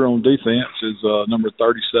our leader on defense is number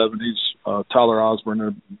 37. He's Tyler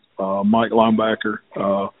Osborne, Mike linebacker.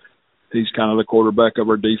 He's kind of the quarterback of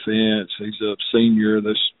our defense. He's a senior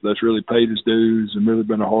that's really paid his dues and really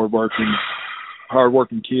been a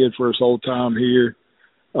hardworking kid for us all the time here.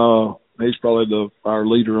 He's probably our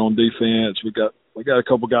leader on defense. We got a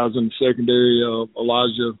couple guys in the secondary.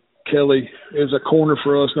 Elijah Kelly is a corner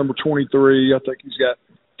for us, number 23. I think he's got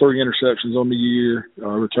 3 interceptions on the year.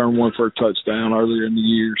 Returned one for a touchdown earlier in the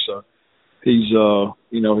year. So he's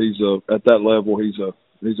at that level.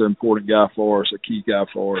 He's an important guy for us, a key guy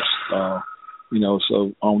for us.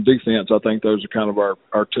 So on defense, I think those are kind of our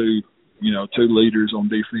two leaders on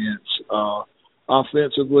defense.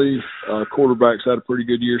 Offensively, quarterback's had a pretty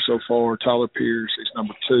good year so far. Tyler Pierce, he's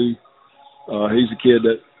number 2. He's a kid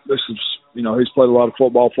that he's played a lot of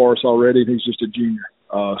football for us already, and he's just a junior.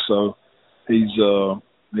 So he's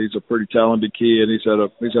a pretty talented kid. He's had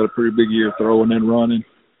a pretty big year throwing and running.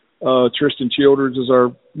 Tristan Childers is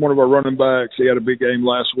one of our running backs. He had a big game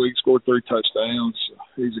last week, scored 3 touchdowns.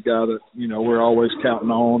 He's a guy that, we're always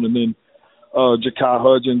counting on. And then Ja'Kai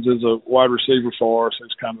Hudgens is a wide receiver for us.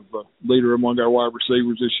 He's kind of a leader among our wide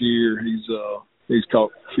receivers this year. He's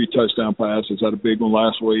caught a few touchdown passes, had a big one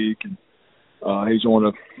last week. And he's one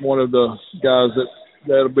of the guys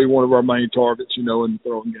that'll be one of our main targets, in the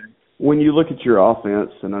throwing game. When you look at your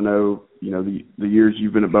offense, and I know, the years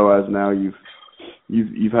you've been at Boaz now,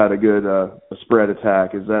 you've had a good a spread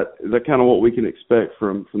attack. Is that kind of what we can expect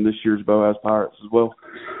from this year's Boaz Pirates as well?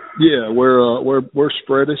 Yeah, we're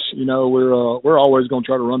spreadish. We're always going to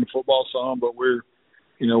try to run the football some, but we're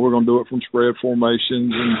going to do it from spread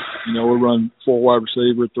formations, and we'll run 4 wide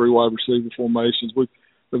receiver, 3 wide receiver formations.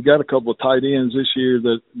 We've got a couple of tight ends this year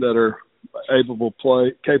that are capable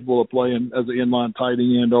of playing as an inline tight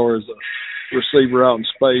end or as a receiver out in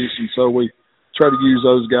space, and so we try to use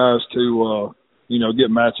those guys to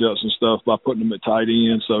get matchups and stuff by putting them at tight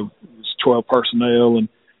end. So it's 12 personnel, and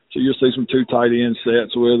so you'll see some 2 tight end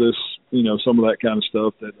sets with us, some of that kind of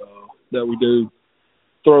stuff that we do,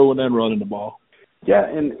 throwing and running the ball. Yeah,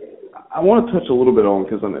 and I want to touch a little bit on,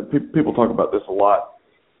 because people talk about this a lot.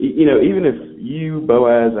 Even if you,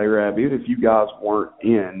 Boaz, Arab, even if you guys weren't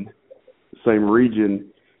in the same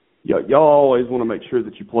region, y'all always want to make sure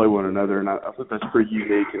that you play one another, and I think that's pretty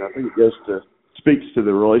unique, and I think it speaks to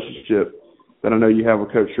the relationship that I know you have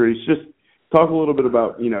with Coach Reese. Just talk a little bit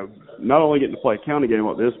about, not only getting to play a county game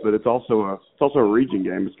like this, but it's also a region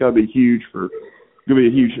game. It's got to be huge a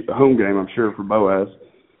huge home game, I'm sure, for Boaz.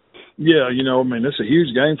 Yeah, it's a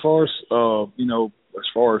huge game for us. As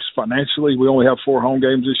far as financially, we only have 4 home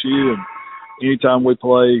games this year, and anytime we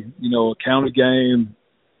play, a county game,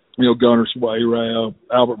 Guntersville, Arab,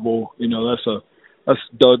 Albertville, that's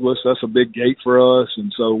Douglas. That's a big gate for us,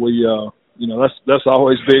 and so we, that's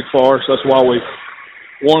always big for us. That's why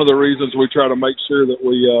one of the reasons we try to make sure that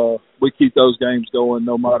we keep those games going,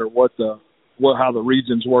 no matter how the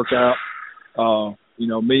regions work out.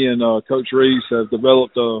 Me and Coach Reese have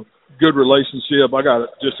developed a good relationship. I got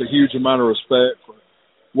just a huge amount of respect for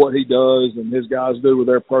what he does and his guys do with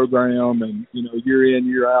their program, and year in,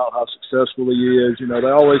 year out, how successful he is. They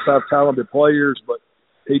always have talented players, but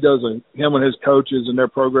him and his coaches and their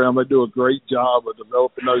program, they do a great job of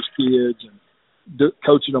developing those kids and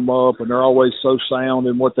coaching them up, and they're always so sound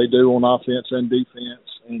in what they do on offense and defense.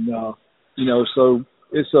 And so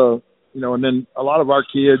it's and then a lot of our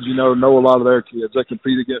kids, know a lot of their kids. They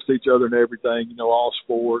compete against each other in everything, all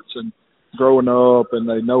sports, and growing up, and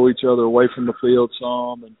they know each other away from the field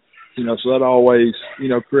some. And So that always,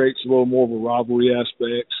 creates a little more of a rivalry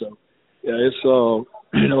aspect. So, yeah, it's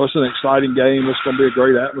it's an exciting game. It's going to be a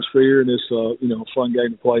great atmosphere, and it's a fun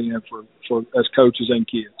game to play in for as coaches and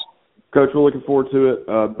kids. Coach, we're looking forward to it.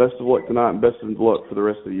 Best of luck tonight, and best of luck for the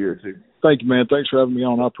rest of the year, too. Thank you, man. Thanks for having me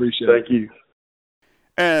on. I appreciate it. Thank you.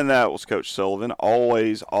 And that was Coach Sullivan.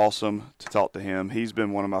 Always awesome to talk to him. He's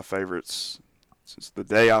been one of my favorites since the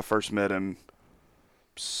day I first met him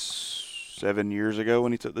 7 years ago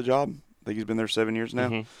when he took the job. I think he's been there 7 years now.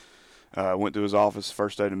 Mm-hmm. Went to his office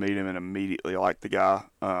first day to meet him and immediately liked the guy.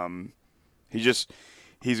 He's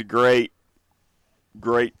a great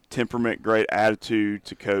temperament, great attitude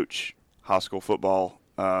to coach high school football.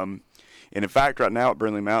 And in fact, right now at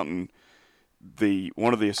Brindley Mountain,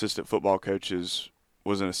 one of the assistant football coaches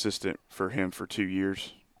was an assistant for him for 2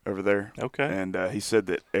 years over there. Okay. And he said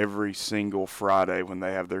that every single Friday when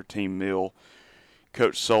they have their team meal,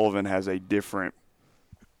 Coach Sullivan has a different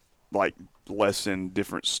lesson,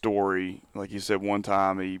 different story. Like he said one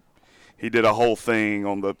time he did a whole thing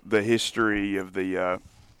on the history of the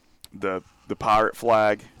pirate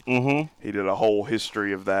flag. Mm-hmm. He did a whole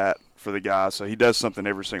history of that for the guys. So he does something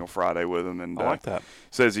every single Friday with them, and I like that.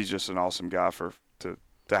 Says he's just an awesome guy to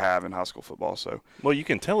have in high school football. So well, you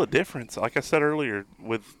can tell a difference. Like I said earlier,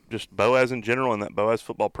 with just Boaz in general and that Boaz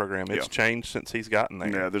football program, it's changed since he's gotten there.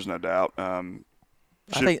 Yeah, there's no doubt.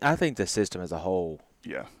 I think the system as a whole,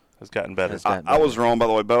 has gotten better. I was wrong, by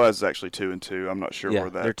the way. Boaz is actually 2-2. I'm not sure where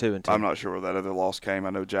that. They're 2-2. I'm not sure where that other loss came. I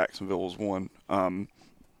know Jacksonville was 1.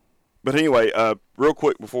 But anyway, real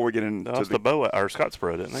quick before we get into the Boaz or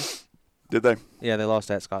Scottsboro, didn't they? Did they? Yeah, they lost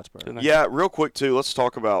at Scottsboro. Yeah, real quick too. Let's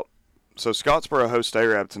talk about. So Scottsboro hosts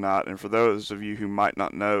Arab tonight, and for those of you who might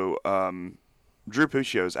not know, Drew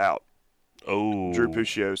Puccio's out. Oh. Drew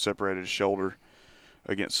Puccio separated his shoulder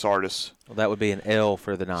against Sardis. Well, that would be an L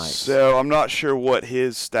for the night. So I'm not sure what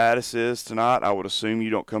his status is tonight. I would assume you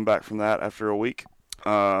don't come back from that after a week.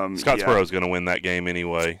 Scottsboro's going to win that game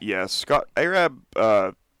anyway. Yes, Arab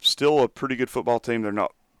still a pretty good football team. They're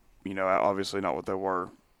not, obviously not what they were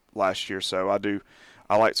last year. So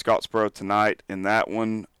I like Scottsboro tonight in that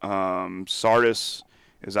one. Sardis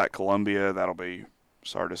is at Columbia. That'll be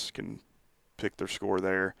Sardis can pick their score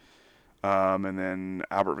there. And then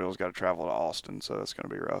Albertville's got to travel to Austin, so that's going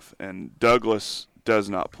to be rough. And Douglas does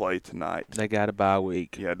not play tonight. They got a bye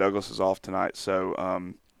week. Yeah, Douglas is off tonight.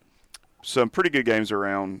 So some pretty good games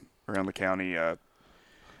around the county.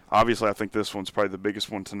 Obviously, I think this one's probably the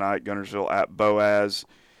biggest one tonight, Guntersville at Boaz.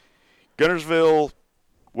 Guntersville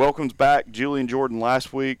welcomes back Julian Jordan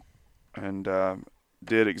last week and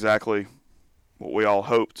did exactly what we all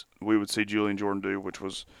hoped we would see Julian Jordan do, which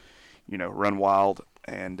was, run wild,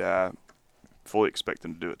 and fully expect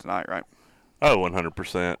him to do it tonight, right? Oh,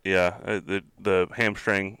 100%. Yeah, the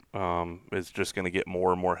hamstring is just going to get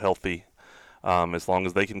more and more healthy as long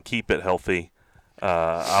as they can keep it healthy.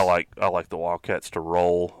 I like the Wildcats to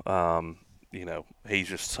roll. He's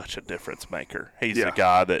just such a difference maker. He's a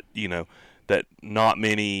guy that that not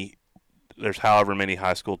many. There's however many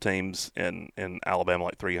high school teams in Alabama,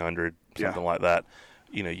 like 300, something like that.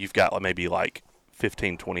 You've got maybe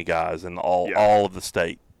 15, 20 guys in all of the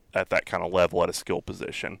state at that kind of level at a skill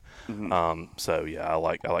position. Mm-hmm. I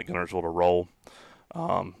like Guntersville to roll.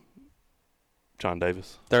 John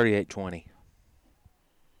Davis. 38-20.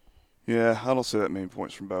 Yeah, I don't see that many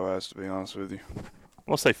points from Boaz, to be honest with you.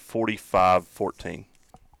 I'll say 45-14.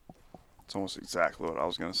 It's almost exactly what I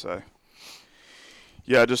was going to say.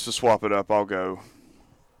 Yeah, just to swap it up, I'll go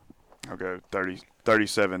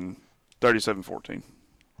 37-14,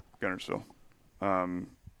 Guntersville. I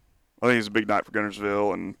think it's a big night for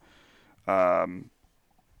Guntersville and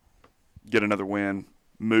get another win,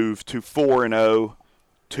 move to 4-0,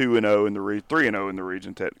 2-0 in the 3-0 in the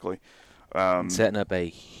region technically. Setting up a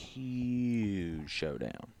huge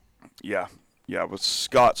showdown. Yeah, with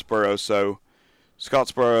Scottsboro. So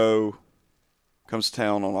Scottsboro comes to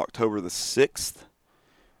town on October the 6th.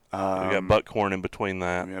 We got Buckhorn in between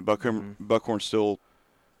that. Yeah, Buckhorn's still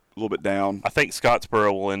a little bit down. I think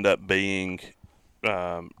Scottsboro will end up being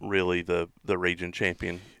really the region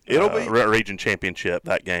champion. It'll be region championship.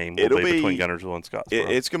 That game will be between Guntersville and Scottsboro.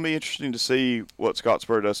 It's going to be interesting to see what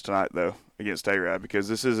Scottsboro does tonight, though, against Arab, because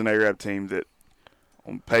this is an Arab team that,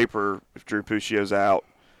 on paper, if Drew Puccio's out,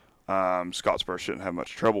 Scottsboro shouldn't have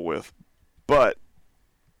much trouble with. But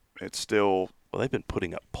it's still. Well, they've been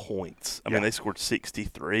putting up points. I mean, they scored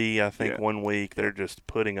 63, I think, 1 week. They're just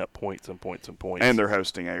putting up points and points and points. And they're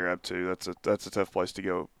hosting Arab too. That's a tough place to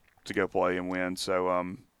go play and win.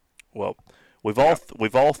 So, well, we've all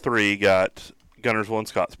three got Guntersville and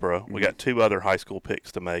Scottsboro. Mm-hmm. We got two other high school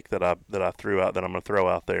picks to make that I threw out that I'm going to throw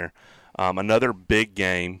out there. Another big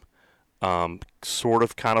game sort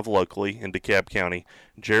of kind of locally in DeKalb County.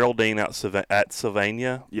 Geraldine at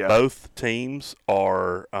Sylvania. Yeah. Both teams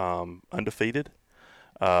are undefeated.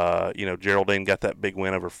 Geraldine got that big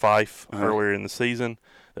win over Fife earlier in the season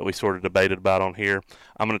that we sort of debated about on here.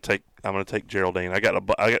 I'm going to take Geraldine. I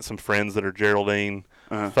got some friends that are Geraldine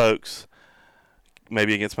folks.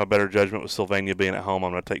 Maybe against my better judgment with Sylvania being at home,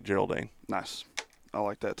 I'm going to take Geraldine. Nice. I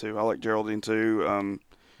like that too. I like Geraldine too.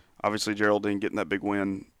 Obviously, Geraldine getting that big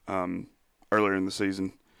win earlier in the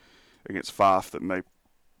season against Fife that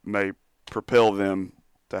may propel them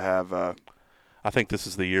to have. I think this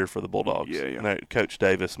is the year for the Bulldogs. Yeah. And Coach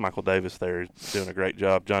Davis, Michael Davis, there is doing a great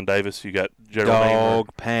job. John Davis, you got Geraldine.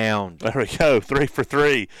 Dog pound. There we go, 3 for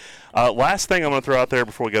 3. Last thing I'm going to throw out there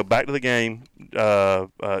before we go back to the game,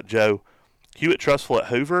 Joe. Hewitt-Trussville at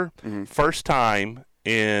Hoover, first time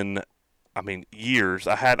in, years.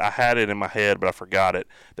 I had it in my head, but I forgot it.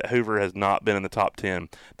 That Hoover has not been in the top 10.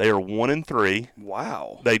 They are 1-3.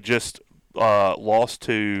 Wow. They just lost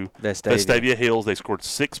to Vestavia Hills. They scored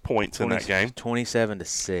 6 points in that game,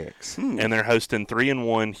 27-6, and they're hosting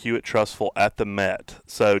 3-1 Hewitt-Trussville at the Met.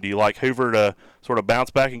 So, do you like Hoover to sort of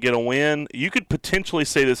bounce back and get a win? You could potentially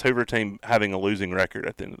see this Hoover team having a losing record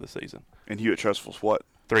at the end of the season. And Hewitt-Trussville's what?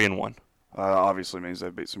 3-1. Obviously means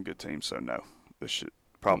they've beat some good teams, so no. This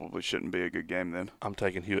probably shouldn't be a good game then. I'm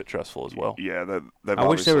taking Hewitt-Trussville as well. Yeah, I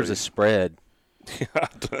wish there was a spread.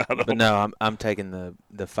 But no, I'm taking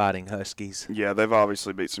the Fighting Huskies. Yeah, they've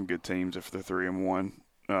obviously beat some good teams if they're 3-1.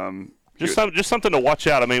 Just something to watch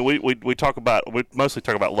out. We mostly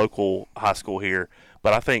talk about local high school here,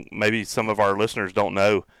 but I think maybe some of our listeners don't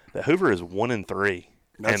know that Hoover is 1-3.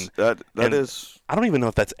 That is. I don't even know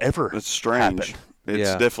if that's ever. It's strange. Happened.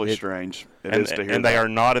 It's definitely strange. It is to hear and they are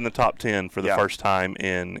not in the top 10 for the first time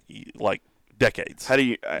in decades. How do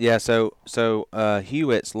you? So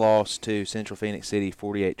Hewitt's lost to Central Phoenix City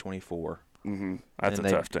 48-24. That's a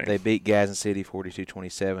tough team. They beat Gadsden City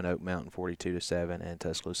 42-27, Oak Mountain 42-7, and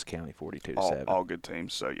Tuscaloosa County 42-7. All good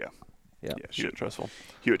teams. So yeah. Hewitt-Trussville.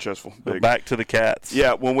 Hewitt-Trussville. Back to the Cats.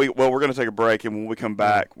 Yeah, we're going to take a break, and when we come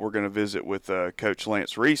back, we're going to visit with Coach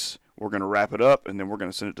Lance Reese. We're going to wrap it up, and then we're going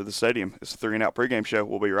to send it to the stadium. It's a 3-and-Out pregame show.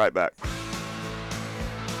 We'll be right back.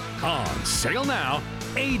 On sale now,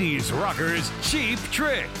 80s Rockers Cheap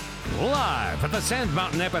Trick. Live at the Sand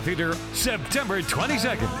Mountain Amphitheater, September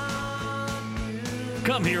 22nd.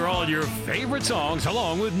 Come hear all your favorite songs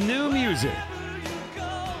along with new music.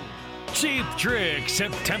 Cheap Trick,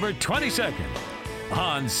 September 22nd.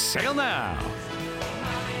 On sale now.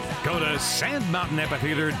 Go to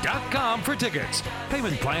sandmountainamphitheater.com for tickets.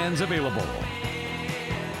 Payment plans available.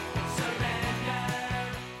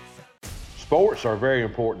 Sports are very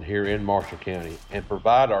important here in Marshall County and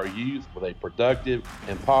provide our youth with a productive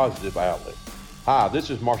and positive outlet. Hi,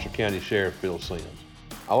 this is Marshall County Sheriff Bill Sims.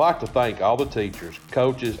 I'd like to thank all the teachers,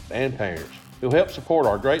 coaches, and parents who help support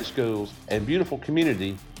our great schools and beautiful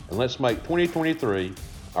community, and let's make 2023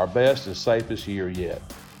 our best and safest year yet.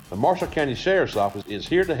 The Marshall County Sheriff's Office is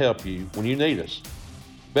here to help you when you need us.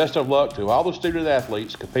 Best of luck to all the student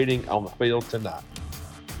athletes competing on the field tonight.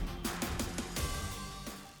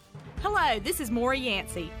 Hello, this is Maury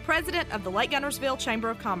Yancey, President of the Lake Guntersville Chamber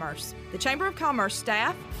of Commerce. The Chamber of Commerce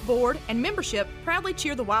staff, board, and membership proudly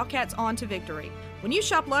cheer the Wildcats on to victory. When you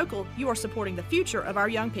shop local, you are supporting the future of our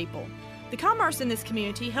young people. The commerce in this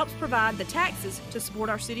community helps provide the taxes to support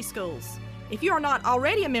our city schools. If you are not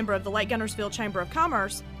already a member of the Lake Guntersville Chamber of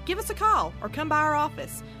Commerce, give us a call or come by our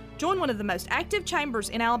office. Join one of the most active chambers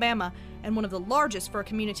in Alabama and one of the largest for a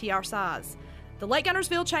community our size. The Lake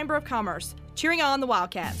Guntersville Chamber of Commerce, cheering on the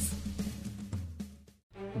Wildcats.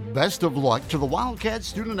 Best of luck to the Wildcat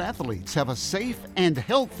student athletes. Have a safe and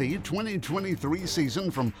healthy 2023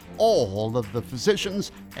 season from all of the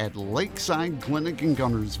physicians at Lakeside Clinic in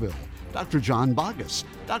Guntersville. Dr. John Bogus,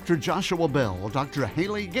 Dr. Joshua Bell, Dr.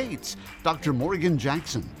 Haley Gates, Dr. Morgan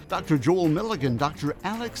Jackson, Dr. Joel Milligan, Dr.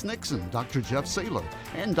 Alex Nixon, Dr. Jeff Saylor,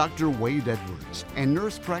 and Dr. Wade Edwards, and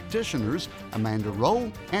nurse practitioners Amanda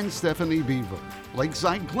Rowe and Stephanie Beaver.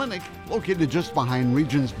 Lakeside Clinic, located just behind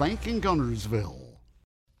Regions Bank in Guntersville.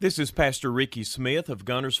 This is Pastor Ricky Smith of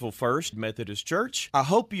Guntersville First Methodist Church. I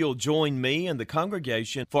hope you'll join me and the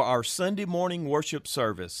congregation for our Sunday morning worship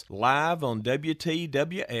service live on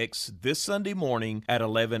WTWX this Sunday morning at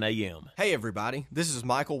 11 a.m. Hey everybody, this is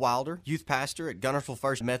Michael Wilder, youth pastor at Guntersville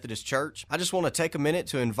First Methodist Church. I just want to take a minute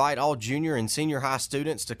to invite all junior and senior high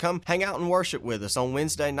students to come hang out and worship with us on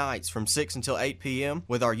Wednesday nights from 6 until 8 p.m.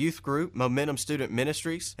 with our youth group, Momentum Student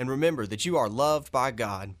Ministries. And remember that you are loved by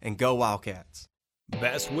God, and go Wildcats.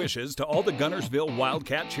 Best wishes to all the Gunnersville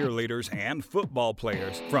Wildcat cheerleaders and football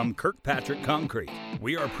players from Kirkpatrick Concrete.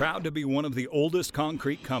 We are proud to be one of the oldest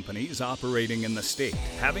concrete companies operating in the state,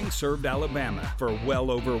 having served Alabama for well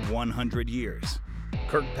over 100 years.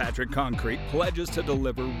 Kirkpatrick Concrete pledges to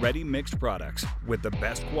deliver ready-mixed products with the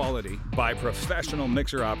best quality by professional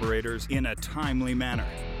mixer operators in a timely manner.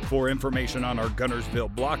 For information on our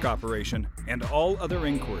Gunnersville block operation and all other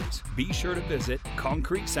inquiries, be sure to visit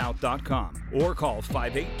concretesouth.com or call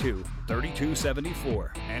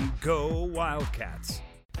 582-3274 and go Wildcats.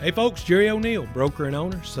 Hey folks, Jerry O'Neill, broker and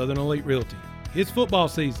owner, Southern Elite Realty. It's football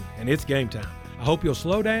season and it's game time. I hope you'll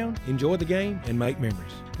slow down, enjoy the game, and make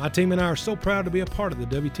memories. My team and I are so proud to be a part of the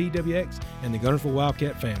WTWX and the Gunnersville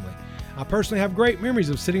Wildcat family. I personally have great memories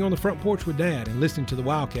of sitting on the front porch with Dad and listening to the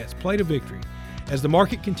Wildcats play to victory. As the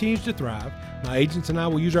market continues to thrive, my agents and I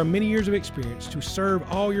will use our many years of experience to serve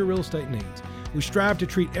all your real estate needs. We strive to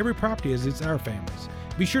treat every property as it's our family's.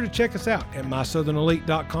 Be sure to check us out at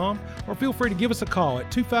mysouthernerelite.com or feel free to give us a call at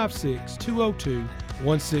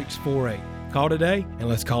 256-202-1648. Call today and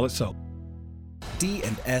let's call it so.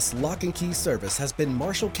 D&S Lock and Key Service has been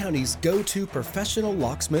Marshall County's go-to professional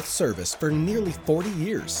locksmith service for nearly 40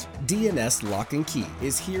 years. D&S Lock and Key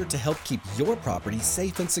is here to help keep your property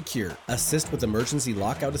safe and secure, assist with emergency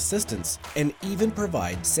lockout assistance, and even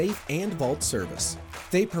provide safe and vault service.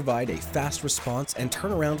 They provide a fast response and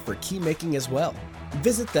turnaround for key making as well.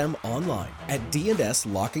 Visit them online at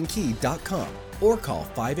dndslockandkey.com or call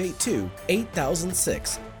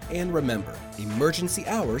 582-8006. And remember, emergency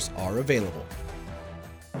hours are available.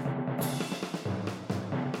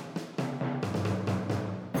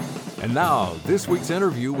 And now, this week's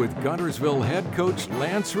interview with Guntersville head coach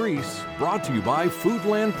Lance Reese, brought to you by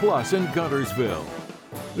Foodland Plus in Guntersville.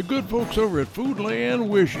 The good folks over at Foodland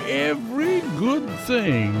wish every good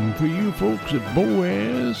thing for you folks at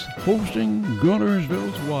Boaz hosting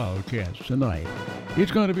Guntersville's Wildcats tonight.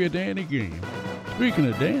 It's going to be a dandy game. Speaking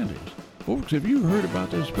of dandies, folks, have you heard about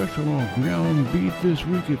this special on ground beef this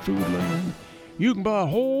week at Foodland? You can buy a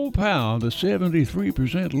whole pound of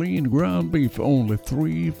 73% lean ground beef for only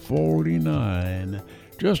 $3.49.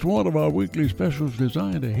 Just one of our weekly specials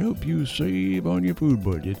designed to help you save on your food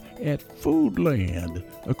budget at Foodland,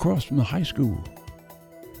 across from the high school.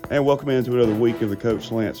 And welcome into another week of the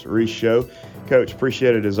Coach Lance Reese Show. Coach,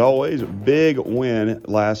 appreciate it as always. Big win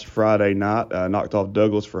last Friday night. Knocked off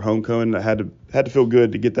Douglas for homecoming. Had to feel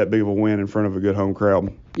good to get that big of a win in front of a good home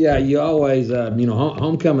crowd. Yeah, you always,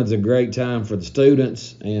 homecoming's a great time for the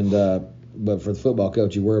students, and but for the football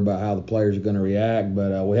coach, you worry about how the players are going to react.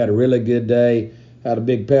 But we had a really good day. Had a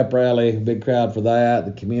big pep rally, big crowd for that.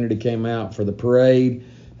 The community came out for the parade,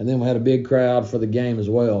 and then we had a big crowd for the game as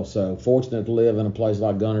well. So fortunate to live in a place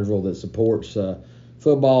like Guntersville that supports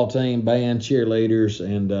football team, band, cheerleaders,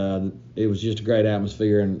 and it was just a great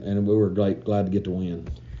atmosphere, and we were glad to get the win.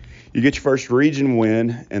 You get your first region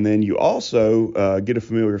win, and then you also get a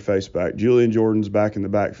familiar face back. Julian Jordan's back in the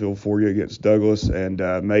backfield for you against Douglas and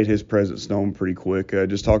made his presence known pretty quick.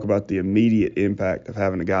 Just talk about the immediate impact of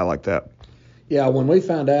having a guy like that. Yeah, when we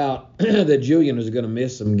found out that Julian was going to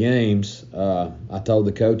miss some games, I told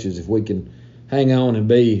the coaches if we can hang on and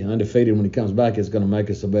be undefeated when he comes back, it's going to make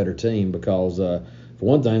us a better team because, for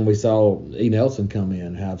one thing, we saw E. Nelson come in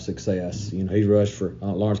and have success. He's rushed for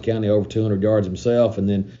Lawrence County over 200 yards himself, and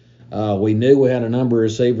then we knew we had a number of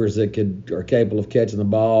receivers that are capable of catching the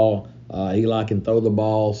ball. Eli can throw the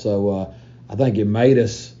ball, so I think it made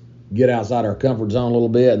us get outside our comfort zone a little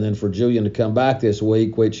bit, and then for Julian to come back this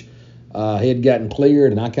week, which he had gotten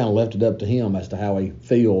cleared, and I kind of left it up to him as to how he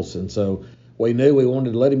feels. And so we knew we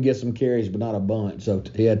wanted to let him get some carries, but not a bunch. So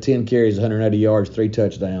he had 10 carries, 180 yards, 3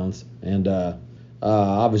 touchdowns. And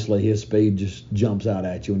obviously his speed just jumps out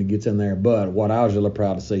at you when he gets in there. But what I was really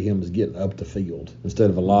proud to see him is getting up the field instead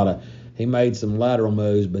of he made some lateral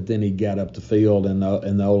moves, but then he got up the field, and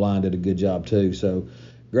the O-line did a good job too. So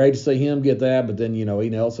great to see him get that. But then, E.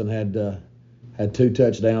 Nelson had 2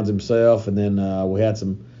 touchdowns himself, and then we had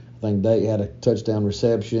some – I think Date had a touchdown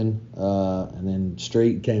reception, and then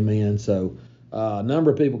Street came in. So a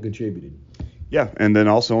number of people contributed. Yeah, and then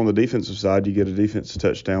also on the defensive side, you get a defensive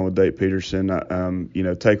touchdown with Date Peterson.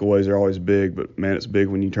 Takeaways are always big, but, man, it's big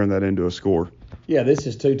when you turn that into a score. Yeah, this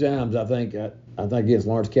is 2 times. I think against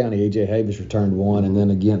Lawrence County, E.J. Havis returned 1, and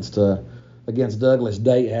then against Douglas,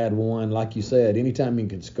 Date had 1. Like you said, anytime you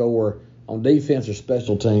can score on defense or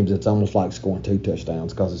special teams, it's almost like scoring 2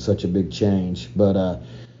 touchdowns because it's such a big change. But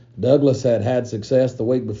Douglas had success the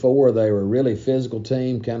week before. They were a really physical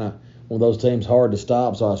team, kind of one of those teams hard to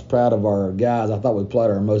stop, so I was proud of our guys. I thought we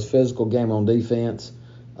played our most physical game on defense.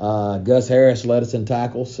 Gus Harris led us in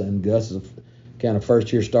tackles, and Gus is kind of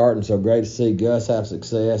first year starting. So great to see Gus have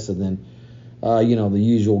success. And then, the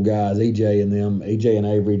usual guys, EJ and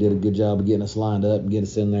Avery did a good job of getting us lined up and get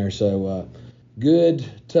us in there. So good,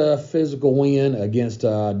 tough, physical win against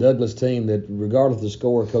a Douglas team that, regardless of the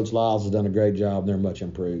score, Coach Lyles has done a great job. They're much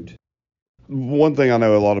improved. One thing I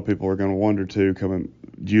know a lot of people are going to wonder too,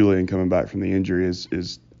 Julian coming back from the injury,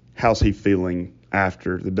 is how's he feeling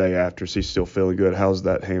after the day after? Is he still feeling good? How's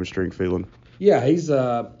that hamstring feeling? Yeah, he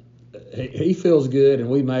feels good, and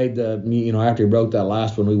we made after he broke that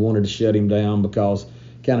last one, we wanted to shut him down because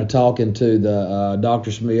kind of talking to the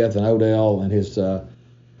Dr. Smith and Odell and his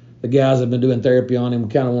the guys that have been doing therapy on him,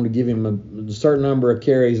 kind of want to give him a certain number of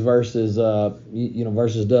carries versus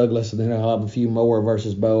versus Douglas, and then he'll have a few more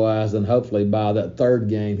versus Boaz, and hopefully by that third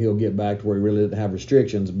game he'll get back to where he really didn't have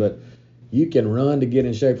restrictions. But you can run to get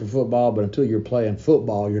in shape for football, but until you're playing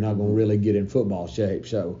football, you're not going to really get in football shape.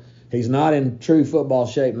 So he's not in true football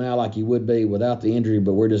shape now like he would be without the injury,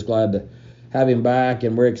 but we're just glad to have him back,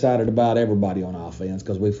 and we're excited about everybody on offense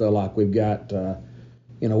because we feel like we've got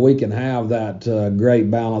we can have that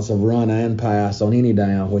great balance of run and pass on any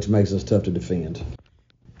down, which makes us tough to defend.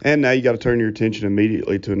 And now you got to turn your attention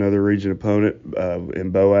immediately to another region opponent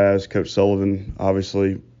in Boaz. Coach Sullivan,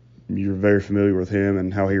 obviously, you're very familiar with him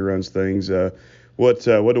and how he runs things. What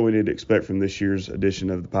do we need to expect from this year's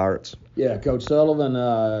edition of the Pirates? Yeah, Coach Sullivan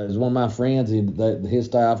is one of my friends. His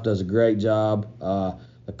staff does a great job.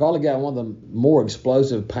 They probably got one of the more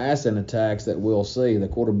explosive passing attacks that we'll see. The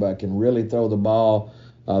quarterback can really throw the ball.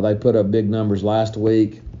 They put up big numbers last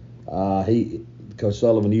week. Coach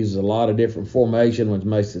Sullivan uses a lot of different formation, which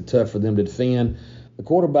makes it tough for them to defend. The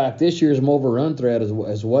quarterback this year is more of a run threat as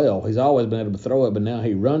well. He's always been able to throw it, but now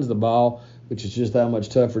he runs the ball, which is just that much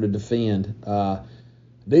tougher to defend.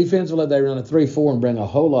 Defensively, they run a 3-4 and bring a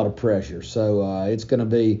whole lot of pressure. So it's going to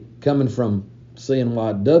be coming from seeing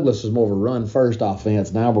why Douglas is more of a run-first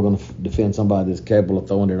offense. Now we're going to defend somebody that's capable of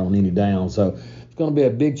throwing it on any down. So it's going to be a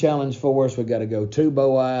big challenge for us. We've got to go to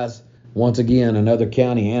Boaz. Once again, another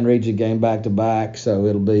county and region game back-to-back. So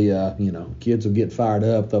it'll be, kids will get fired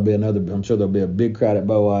up. I'm sure there'll be a big crowd at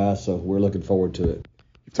Boaz, so we're looking forward to it.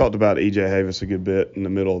 You talked about E.J. Havis a good bit in the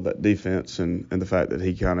middle of that defense and the fact that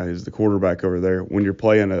he kind of is the quarterback over there. When you're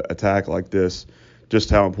playing an attack like this, just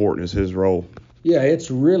how important is his role? Yeah, it's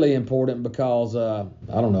really important because,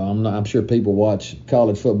 I'm sure people watch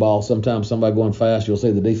college football. Sometimes somebody going fast, you'll see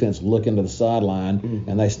the defense look into the sideline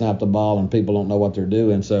and they snap the ball and people don't know what they're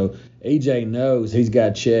doing. So EJ knows he's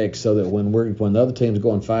got checks so that when the other team's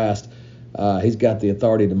going fast, he's got the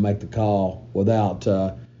authority to make the call without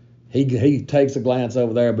he takes a glance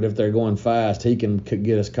over there, but if they're going fast, he can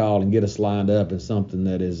get us called and get us lined up in something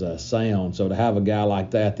that is sound. So to have a guy like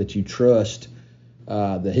that you trust,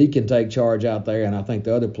 that he can take charge out there, and I think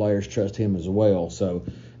the other players trust him as well. So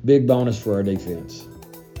big bonus for our defense.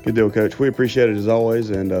 Good deal, Coach. We appreciate it as always,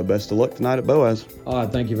 and best of luck tonight at Boaz. All right,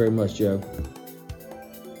 thank you very much, Joe.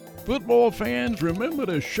 Football fans, remember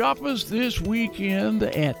to shop us this weekend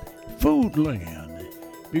at Foodland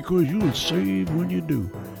because you'll save when you do.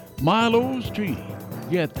 Milo's tea,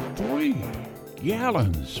 get 3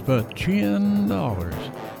 gallons for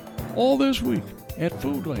 $10. All this week at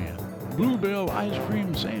Foodland. Bluebell ice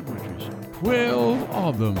cream sandwiches, 12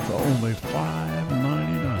 of them for only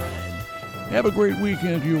 $5.99. Have a great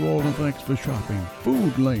weekend, you all, and thanks for shopping.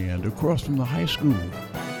 Foodland across from the high school.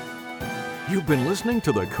 You've been listening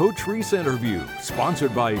to the Coach Reese interview,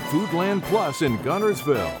 sponsored by Foodland Plus in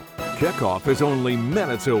Guntersville. Kickoff is only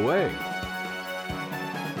minutes away.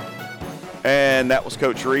 And that was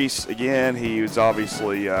Coach Reese. Again, he was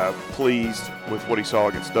obviously pleased with what he saw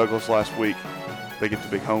against Douglas last week. They get the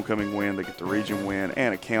big homecoming win, they get the region win,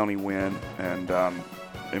 and a county win, and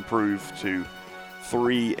improve to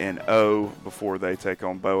 3-0 before they take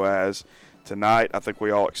on Boaz tonight. I think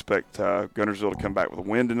we all expect Guntersville to come back with a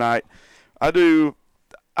win tonight. I'm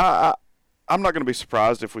not going to be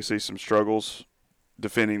surprised if we see some struggles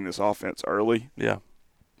defending this offense early. Yeah.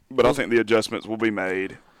 But I think the adjustments will be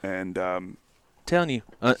made. And telling you,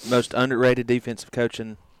 most underrated defensive coach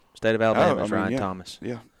in state of Alabama is Ryan Thomas.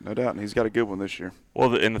 Yeah, no doubt, and he's got a good one this year.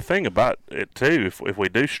 Well, and the thing about it too, if we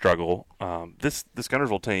do struggle, this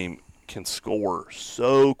Guntersville team can score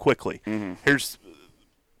so quickly. Mm-hmm. Here's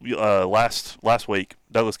last week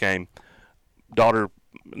Douglas game.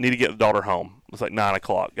 Need to get the daughter home. It's like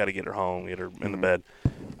 9:00. Got to get her home, get her in the bed.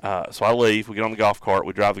 So I leave. We get on the golf cart.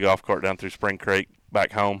 We drive the golf cart down through Spring Creek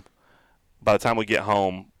back home. By the time we get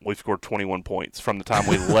home, we've scored 21 points from the time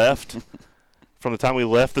we left. From the time we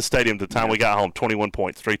left the stadium to the time we got home, 21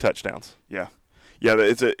 points, 3 touchdowns. Yeah,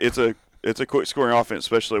 it's a it's a quick scoring offense,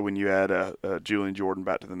 especially when you add Julian Jordan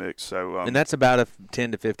back to the mix. So and that's about a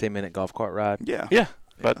 10 to 15 minute golf cart ride. Yeah,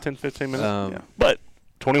 about 10, 15 minutes. But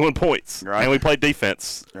 21 points, right. And we played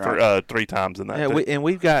defense for 3 times in that. Yeah,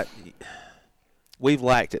 we've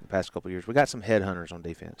lacked it the past couple of years. We got some headhunters on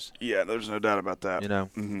defense. Yeah, there's no doubt about that. You know,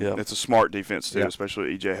 It's a smart defense too,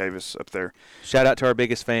 especially E.J. Havis up there. Shout out to our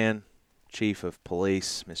biggest fan, Chief of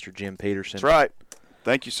Police, Mr. Jim Peterson. That's right.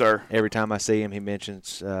 Thank you, sir. Every time I see him, he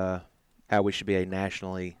mentions how we should be a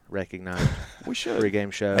nationally recognized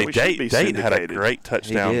pregame show. Hey, Dayton had a great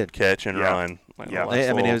touchdown catch and run. I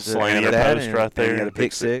mean, it was slant post right there. He had a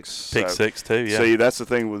pick six. Pick six too. Yeah. See, that's the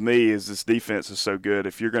thing with me is this defense is so good.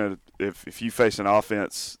 If you're gonna, if you face an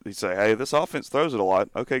offense, you say, hey, this offense throws it a lot.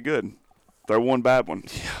 Okay, good. Throw one bad one.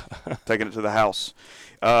 Taking it to the house.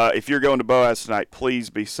 If you're going to Boaz tonight, please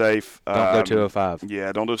be safe. Don't go 205.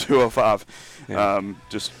 Yeah, don't do 205.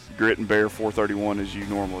 Just grit and bear 431 as you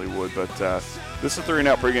normally would. But this is a 3 and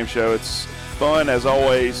Out pregame show. It's fun, as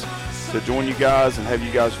always, to join you guys and have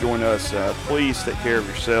you guys join us. Please take care of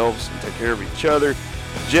yourselves and take care of each other.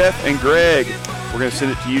 Jeff and Greg, we're going to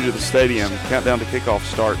send it to you to the stadium. Countdown to kickoff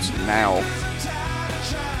starts now.